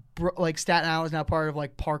like Staten Island is now part of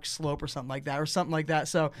like Park Slope or something like that.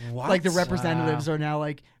 So What? like the representatives are now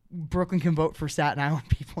like Brooklyn can vote for Staten Island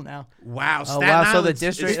people now. Wow. Oh, Staten wow. So the Island's-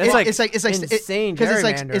 district- it's It's like insane because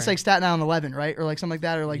it's gerrymandering. like Staten Island 11, right? Or like something like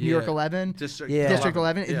that, or like New York 11, District Yeah. District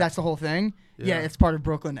 11. Yeah. That's the whole thing. Yeah, Yeah. it's part of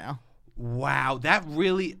Brooklyn now. Wow. That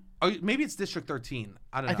really. Oh, maybe it's District 13.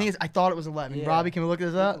 I don't know. I think I thought it was 11. Yeah. Robbie, can we look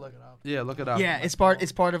this up? Yeah, look it up. Yeah, it's part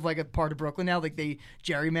of like a part of Brooklyn now. Like they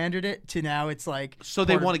gerrymandered it to now it's like So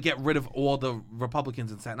they part of- want to get rid of all the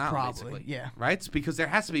Republicans in Staten Island, Probably, basically. yeah. Right? It's because there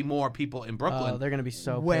has to be more people in Brooklyn. Oh, they're gonna be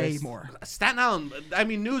so way pissed. more. Staten Island. I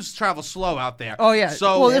mean, news travels slow out there. Oh yeah.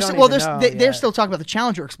 So well, They they're don't well, even they're, know they're yet. still talking about the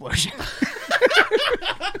Challenger explosion.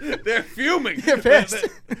 they're fuming. They're pissed.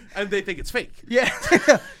 And they think it's fake. yeah.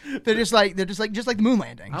 they're just like the moon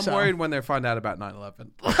landing. I'm so. worried when they find out about 9/11.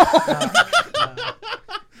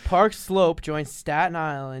 Park Slope joins Staten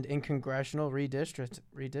Island in congressional redistricting.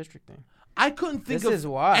 I couldn't think This of is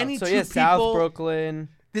wild. any So two yeah, people. South Brooklyn.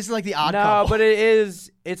 This is like the odd No, couple. but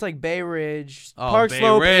it's like Bay Ridge. Oh, Park Bay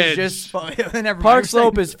Slope Ridge. is just Never mind. Park We're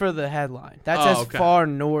Slope saying- is for the headline. That's Oh, as okay. far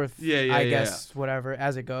north, Yeah, I yeah, guess, whatever,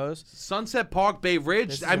 as it goes. Sunset Park, Bay Ridge.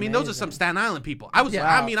 This is I mean, those are amazing. some Staten Island people. Yeah.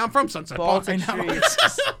 I mean, I'm from Sunset Park. Baltic I know.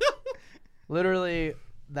 Street. Literally,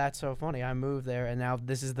 that's so funny. I moved there, and now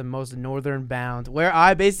this is the most northern bound where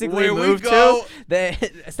I basically Where we moved go- to.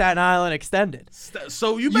 The Staten Island extended.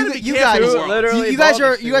 So you better be you careful, guys- world. literally, You guys Baltic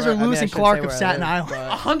are Street, right? losing I shouldn't Clark say of where I Staten live,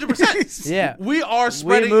 Island. 100%. Yeah. We are We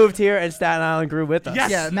spreading. moved here, and Staten Island grew with us.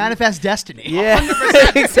 Yes. Yeah, manifest destiny.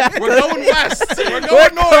 Yeah, exactly. We're going west. We're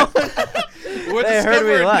going north. We're They heard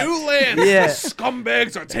we discovering left. new lands. Yeah. The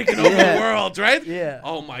scumbags are taking over Yeah. the world, right? Yeah.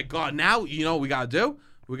 Oh my God. Now you know what we gotta do?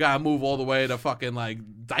 We gotta move all the way to fucking like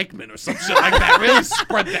Dykeman or some shit like that. Really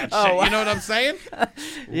spread that shit. Oh, wow. You know what I'm saying?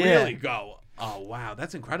 Yeah. Really go. Oh wow,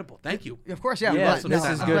 that's incredible. Thank you. Of course, yeah. Yeah, I'm glad- this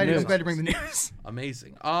no, is I'm good glad, I'm news. glad to bring the news.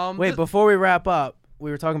 Amazing. Wait, before we wrap up,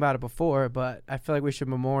 we were talking about it before, but I feel like we should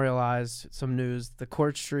memorialize some news. The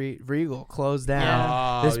Court Street Regal closed down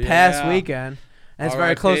Yeah. this Oh, past yeah. weekend, and it's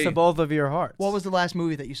very close to R.I.P. both of your hearts. What was the last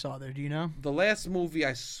movie that you saw there? Do you know? the last movie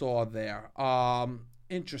I saw there.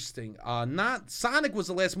 Interesting. Not Sonic was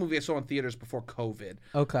the last movie I saw in theaters before COVID.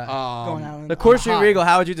 Okay. Going out The Court on Street high. Regal,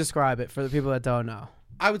 how would you describe it for the people that don't know?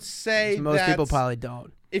 I would say Most people that probably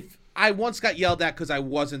don't. if I once got yelled at because I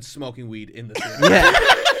wasn't smoking weed in the theater. Yeah.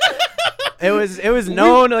 It was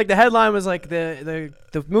known, like the headline was like the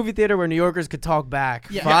movie theater where New Yorkers could talk back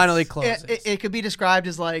Yeah. finally Yes. closes. It could be described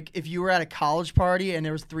as like if you were at a college party and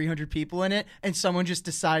there was 300 people in it, and someone just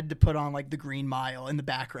decided to put on like the Green Mile in the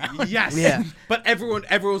background. Yes. Yeah. But everyone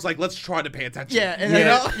was like, let's try to pay attention. Yeah, and you then,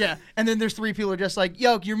 know? yeah, and then there's three people who are just like,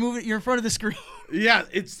 "Yo, you're in front of the screen." Yeah,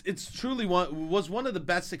 it's truly was one of the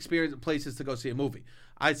best places to go see a movie.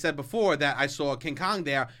 I said before that I saw King Kong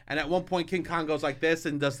there, and at one point King Kong goes like this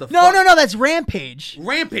and does the No, that's Rampage.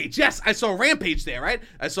 Rampage. Yes, I saw Rampage there, right?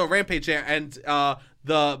 I saw Rampage there, and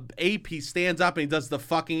the AP stands up and he does the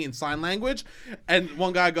fucking in sign language, and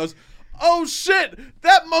one guy goes, "Oh shit,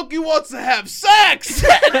 that monkey wants to have sex!"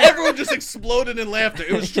 And everyone just exploded in laughter.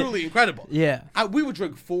 It was truly incredible. Yeah. We would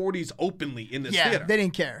drink 40s openly in this Yeah, theater. they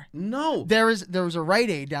didn't care. No. There was a Rite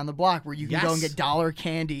Aid down the block where you can go and Yes. get dollar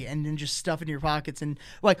candy and then just stuff it in your pockets and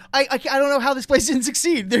like I don't know how this place didn't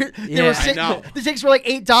succeed. There Yeah. were I know. the tickets were like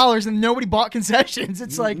 $8 and nobody bought concessions.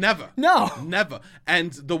 It's like Never. No. Never.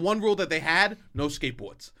 And the one rule that they had, no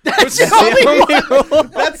skateboards. That's the only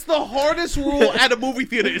one. That's the hardest rule at a movie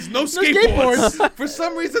theater is no skateboards. skateboards. For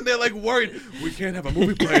some reason, they're like worried. We can't have a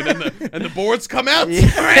movie playing and the boards come out.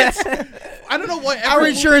 I don't know why. Our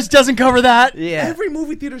insurance doesn't cover that. Yeah. Every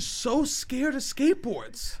movie theater's so scared of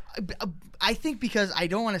skateboards. I think because I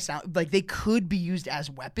don't want to sound like they could be used as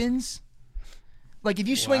weapons. Like if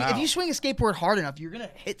you swing a skateboard hard enough, you're gonna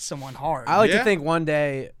hit someone hard. I like to think one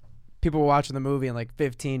day people were watching the movie and like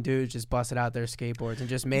 15 dudes just busted out their skateboards and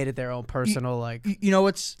just made it their own personal you know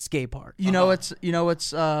what's skate park. You know what's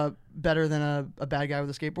better than a bad guy with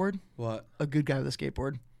a skateboard? What? A good guy with a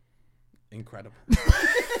skateboard. Incredible.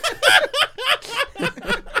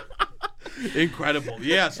 Incredible.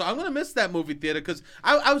 Yeah, so I'm gonna miss that movie theater because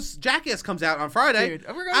I was Jackass comes out on Friday. Dude,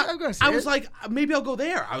 I'm gonna see I it. was like, maybe I'll go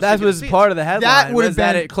there. That was part of the headline. That would have was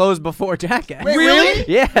that been- it closed before Jackass. Wait, really?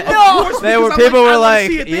 Yeah. course, There were because I'm people like, I were wanna like,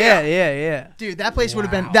 see it yeah, there. yeah. Dude, that place would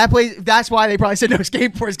have been Wow. that place. That's why they probably said no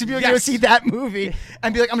skateboards to be able to go Yes. see that movie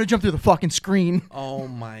and be like, I'm gonna jump through the fucking screen. Oh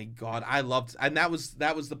my god, I loved, and that was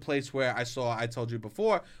the place where I told you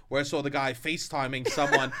before, where I saw the guy FaceTiming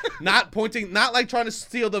someone, not like trying to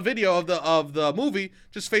steal the video of the movie,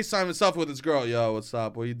 just FaceTime himself with his girl. Yo, what's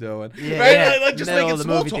up? What you doing? Yeah, right? yeah. Like just Middle making of the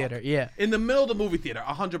small movie talk. theater, yeah. In the middle of the movie theater,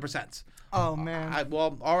 100%. Oh man.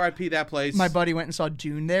 Well, R.I.P. that place. My buddy went and saw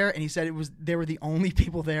Dune there, and he said they were the only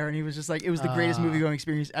people there, and he was just like, it was the greatest movie going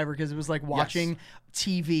experience ever because it was like watching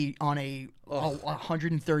TV on a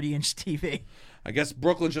 130-inch TV. I guess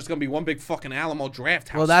Brooklyn's just gonna be one big fucking Alamo Draft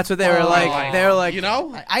House. Well, that's what they were like. They were like, you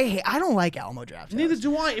know. I don't like Alamo Draft House. Neither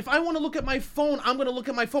do I. If I want to look at my phone, I'm gonna look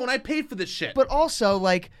at my phone. I paid for this shit. But also,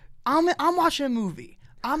 like, I'm watching a movie.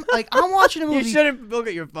 I'm watching a movie. you shouldn't look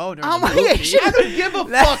at your phone. during I'm the like, movie. yeah, you should- I don't give a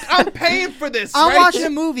fuck. I'm paying for this. I'm right? watching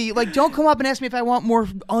a movie. Like, don't come up and ask me if I want more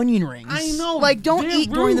onion rings. I know, Like, don't they're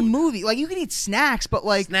eat during the rude. movie. Like, you can eat snacks, but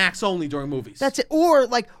like, Snacks only during movies. that's it. Or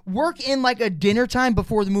like, work in like a dinner time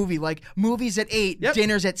before the movie. Like, movies at 8, Yep.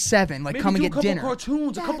 dinner's at 7. Like, Maybe come and do get a couple dinner.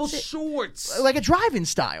 cartoons, a couple That's it. shorts. Like a drive-in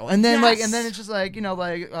style, and then Yes. it's just like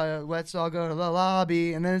let's all go to the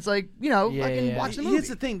lobby, and then it's like Yeah, I can yeah. watch the movie. Here's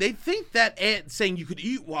the thing: they think that saying you could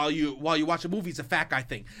eat while you watch a movie is a fat guy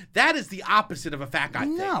thing. That is the opposite of a fat guy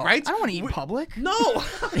thing, No, right? I don't want to eat in public. No,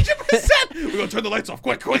 100%. We're gonna turn the lights off,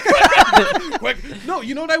 quick. No,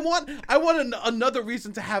 you know what I want? I want another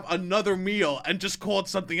reason to have another meal and just call it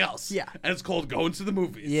something else. Yeah. and it's called going to the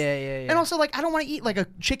movies. Yeah. And also, like, I don't want to eat like a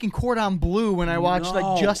chicken cordon bleu when I watch No.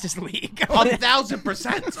 like Justice League.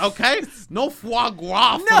 1,000%. Okay, no foie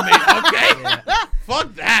gras for me. Okay,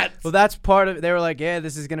 fuck that. Well, that's part of. They were like, yeah,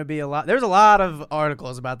 this is gonna be a lot. There's a lot of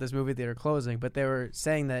articles about this movie theater closing, but they were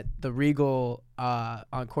saying that the Regal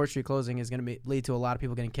on Court Street closing is gonna lead to a lot of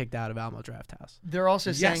people getting kicked out of Alamo Draft House. They're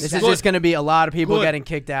also saying Yes. This that is just gonna be a lot of people Good. getting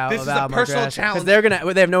kicked out This of is a Alamo personal Draft challenge.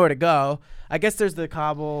 because they have nowhere to go. I guess there's the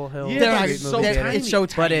Cobble Hill. Yeah, they're but not, it's Street so movie they're- theater. it's so But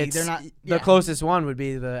tiny. it's They're not the yeah. closest one would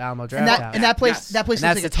be the Alamo Draft House. And that place Yes. that place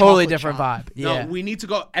And is that's like a totally chocolate different shop. vibe. Yeah. No, we need to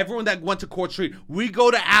go. Everyone that went to Court Street, we go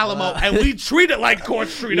to Alamo and we treat it like Court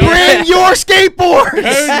Street. Bring okay? your skateboards.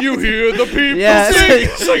 Can you hear the people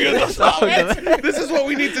Yes. singing the song? This is what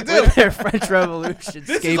we need to do. With their French Revolution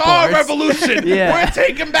This skateboards. is our revolution. Yeah. We're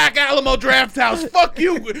taking back Alamo Draft House. Fuck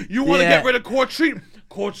you. You want to Yeah. get rid of Court Street?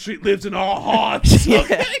 Court Street lives in our hearts.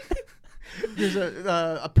 Okay? There's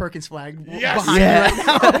a Perkins flag Yes. behind you right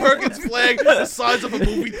now. A Perkins flag the size of a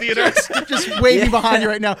movie theater. Just waving behind you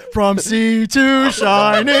right now. From sea to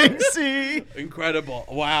shining sea. Incredible.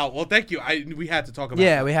 Wow. Well, thank you. We had to talk about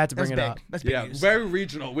Yeah, that. we had to That's bring big. it up. That's big Yeah, news. very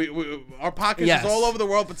regional. Our podcast Yes. is all over the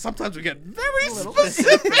world, but sometimes we get very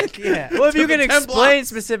specific. Yeah. Well, if to you the can 10 explain blocks.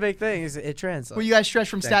 specific things, it translates. Well, you guys stretch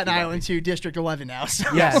from Staten you, Island to District 11 now. So.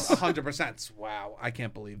 Yes. 100%. Wow, I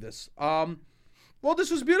can't believe this. Well,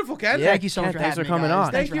 this was beautiful, Ken. Yeah. Thank you so much Ken, for thanks having for me, coming guys.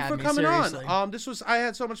 on. Thanks Thank you for having me, coming seriously. on. I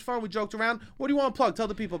had so much fun. We joked around. What do you want to plug? Tell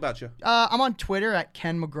the people about you. I'm on Twitter at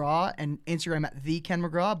Ken McGraw and Instagram at the Ken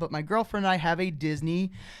McGraw. But my girlfriend and I have a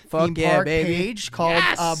Disney Fuck theme yeah, park baby. page called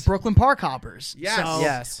Yes. Brooklyn Park Hoppers. Yes. So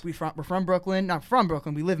Yes. we're from Brooklyn. Not from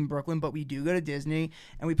Brooklyn. We live in Brooklyn, but we do go to Disney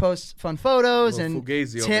and we post fun photos Little and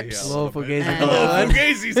Fugazi over tips. here. Little bit. Fugazi And, going Little on.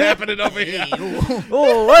 Fugazi's happening over here.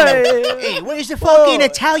 Oh, hey. Hey, where's the fucking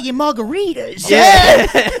Italian margaritas? Yeah.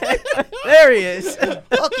 There he is.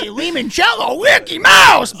 Fucking limoncello, Mickey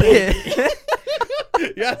Mouse, baby.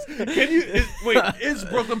 Yes. Is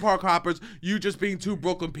Brooklyn Park Hoppers you just being two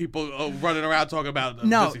Brooklyn people running around talking about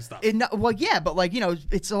No, Disney stuff? well, yeah, but like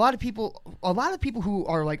it's a lot of people who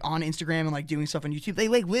are like on Instagram and like doing stuff on YouTube. They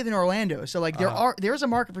like live in Orlando, so like there's a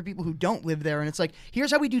market for people who don't live there, and it's like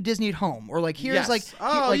here's how we do Disney at home, or like here's Yes. like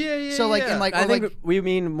Oh, here- yeah, so like yeah. and like I or, think like we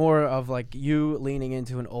mean more of like you leaning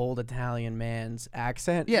into an old Italian man's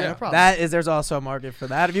accent. Yeah, Yeah. no problem. There's also a market for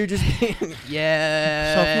that. If you just being,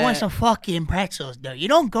 yeah. so if you want some fucking pretzels, though, you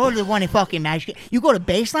don't go to the one in fucking Magic. You go to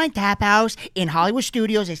Baseline Tap House in Hollywood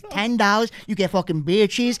Studios. It's $10. You get fucking beer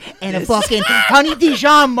cheese and a fucking honey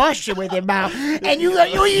Dijon mustard with it, man. And you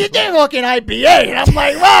eat their fucking IPA. And I'm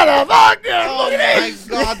like, what the fuck? Oh my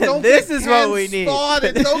God! Don't This get is what Ken we need.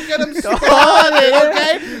 started. Don't get him started,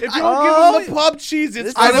 okay? If you don't give him the pub cheese,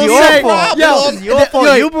 it's This is will your say- fault. Yo, This is your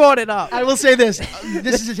fault. You brought it up. I will say this.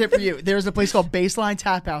 This is a tip for you. There's a place called Baseline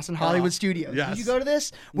Tap House in Hollywood Studios. yes. Did you go to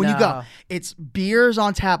this? When you No. go, it's beers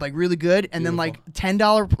on tap, like really good, and then like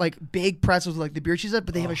 $10 like big pretzels with like the beer cheese up,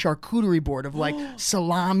 but they have a charcuterie board of like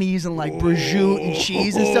salamis and like prosciutto and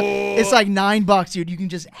cheese and stuff. It's like $9, dude. You can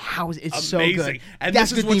just house it. It's amazing. so good. And That's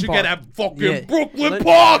this is a what theme you park. get at fucking Yeah. Brooklyn Let-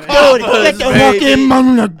 Park. Dude, Hoppers, get the baby. fucking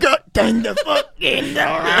man the gut and the fucking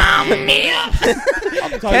around me.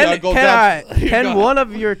 I'm telling you, I go down. Can one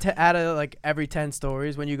of your out of like every 10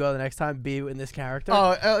 stories when you go the next time be in this character?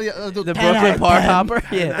 Yeah, the 10 out Brooklyn of Park 10. Hopper?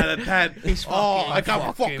 Out Yeah. of 10. Oh, I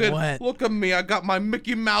got fucking fucking. went. Look at me. I got my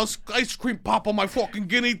Mickey Mouse ice cream pop on my fucking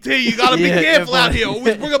guinea tea. You gotta be Yeah, careful out funny. here.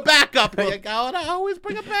 Always bring a backup. You gotta always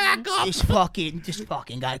bring a backup. This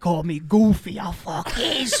fucking guy called me Goofy. I'll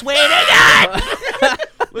fucking swear to God.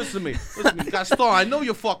 Listen to me, Gaston. I know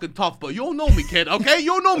you're fucking tough, but you don't know me, kid. Okay, you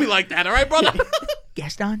don't know me like that. All right, brother.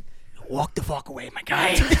 Gaston, walk the fuck away, my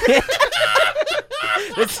guy.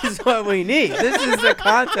 This is what we need. This is the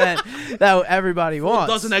content that everybody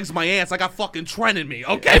wants. Doesn't eggs my ass. I got fucking Trent in me.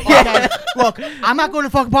 Okay. Okay, look, I'm not going to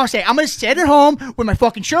fucking park today. I'm going to sit at home with my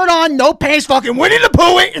fucking shirt on, no pants, fucking Winnie the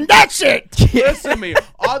Pooh it, and that's it. Listen to me.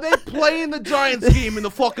 Are they playing the giant scheme in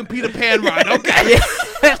the fucking Peter Pan ride? Okay.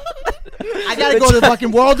 I gotta go to the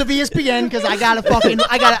fucking world of ESPN because I got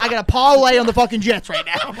a parlay on the fucking Jets right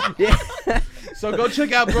now. So go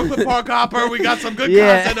check out Brooklyn Park Hopper. We got some good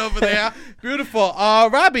Yeah. content over there. Beautiful.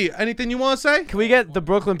 Robbie, anything you want to say? Can we get the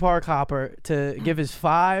Brooklyn Park Hopper to give his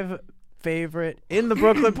 5 favorite in the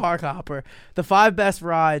Brooklyn Park Hopper, the 5 best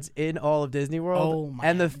rides in all of Disney World, Oh my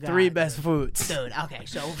and the God, 3 best foods? Dude, okay,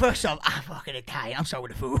 so first off, I'm fucking Italian. I'm sorry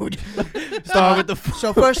with the food. Start with the food.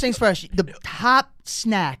 So first things first, the top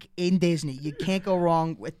snack in Disney, you can't go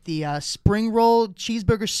wrong with the spring roll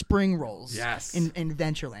cheeseburger spring rolls. Yes. In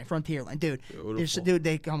Adventureland, Frontierland, dude. Beautiful. Dude,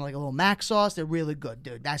 they come like a little mac sauce. They're really good,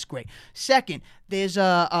 dude. That's great. Second, there's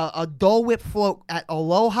a Dole Whip float at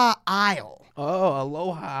Aloha Isle. Oh,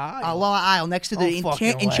 Aloha. Aloha Isle next to the Oh,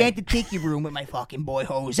 fucking way. Enchanted Tiki Room with my fucking boy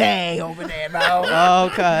Jose over there, bro.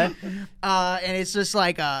 Okay. And it's just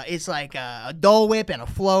like a Dole Whip and a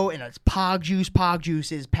float, and it's Pog juice. Pog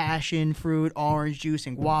juice is passion fruit, orange juice,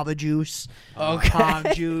 and guava juice. Okay.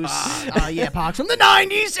 Pog juice. Yeah, Pog's from the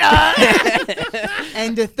 90s.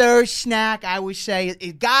 And the third snack, I would say,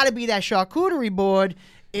 it got to be that charcuterie board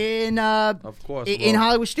in course, in bro.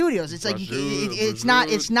 Hollywood Studios. It's like it's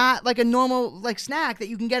not like a normal like snack that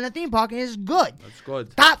you can get in a theme park, and it's good. That's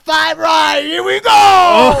good. Top 5 ride. Here we go.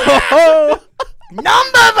 Oh,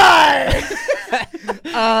 Number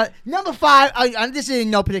 5. Number 5. This is in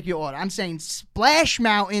no particular order. I'm saying Splash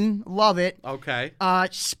Mountain, love it. Okay.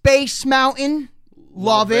 Space Mountain,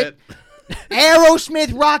 love it.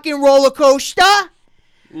 Aerosmith Rock and Roller Coaster.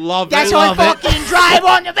 Love That's it. how I Love it. fucking drive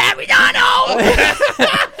on the Verrazano.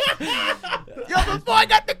 Yo, before I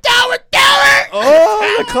got the Tower Tower.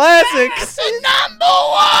 oh, the classics. And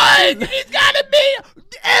number 1, it's gotta be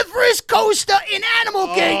Everest Coaster in Animal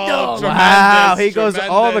Kingdom. tremendous. Wow, he goes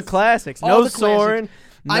all the Tremendous. classics. All No the classics. Soaring.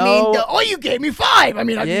 I No. mean, you gave me 5. I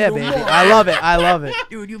mean, I Yeah, give you baby. more. I love it. I love it.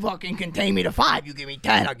 Dude, you fucking contain me to 5. You give me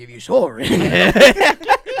 10, I'll give you soaring.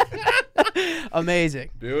 Amazing.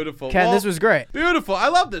 Beautiful. Ken, Well, this was great. Beautiful. I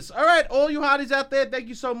love this. All right, all you hotties out there, thank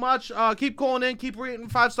you so much. Keep calling in. Keep reading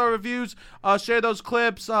 5-star reviews. Share those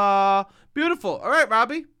clips. Beautiful. All right,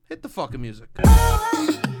 Robbie, hit the fucking music.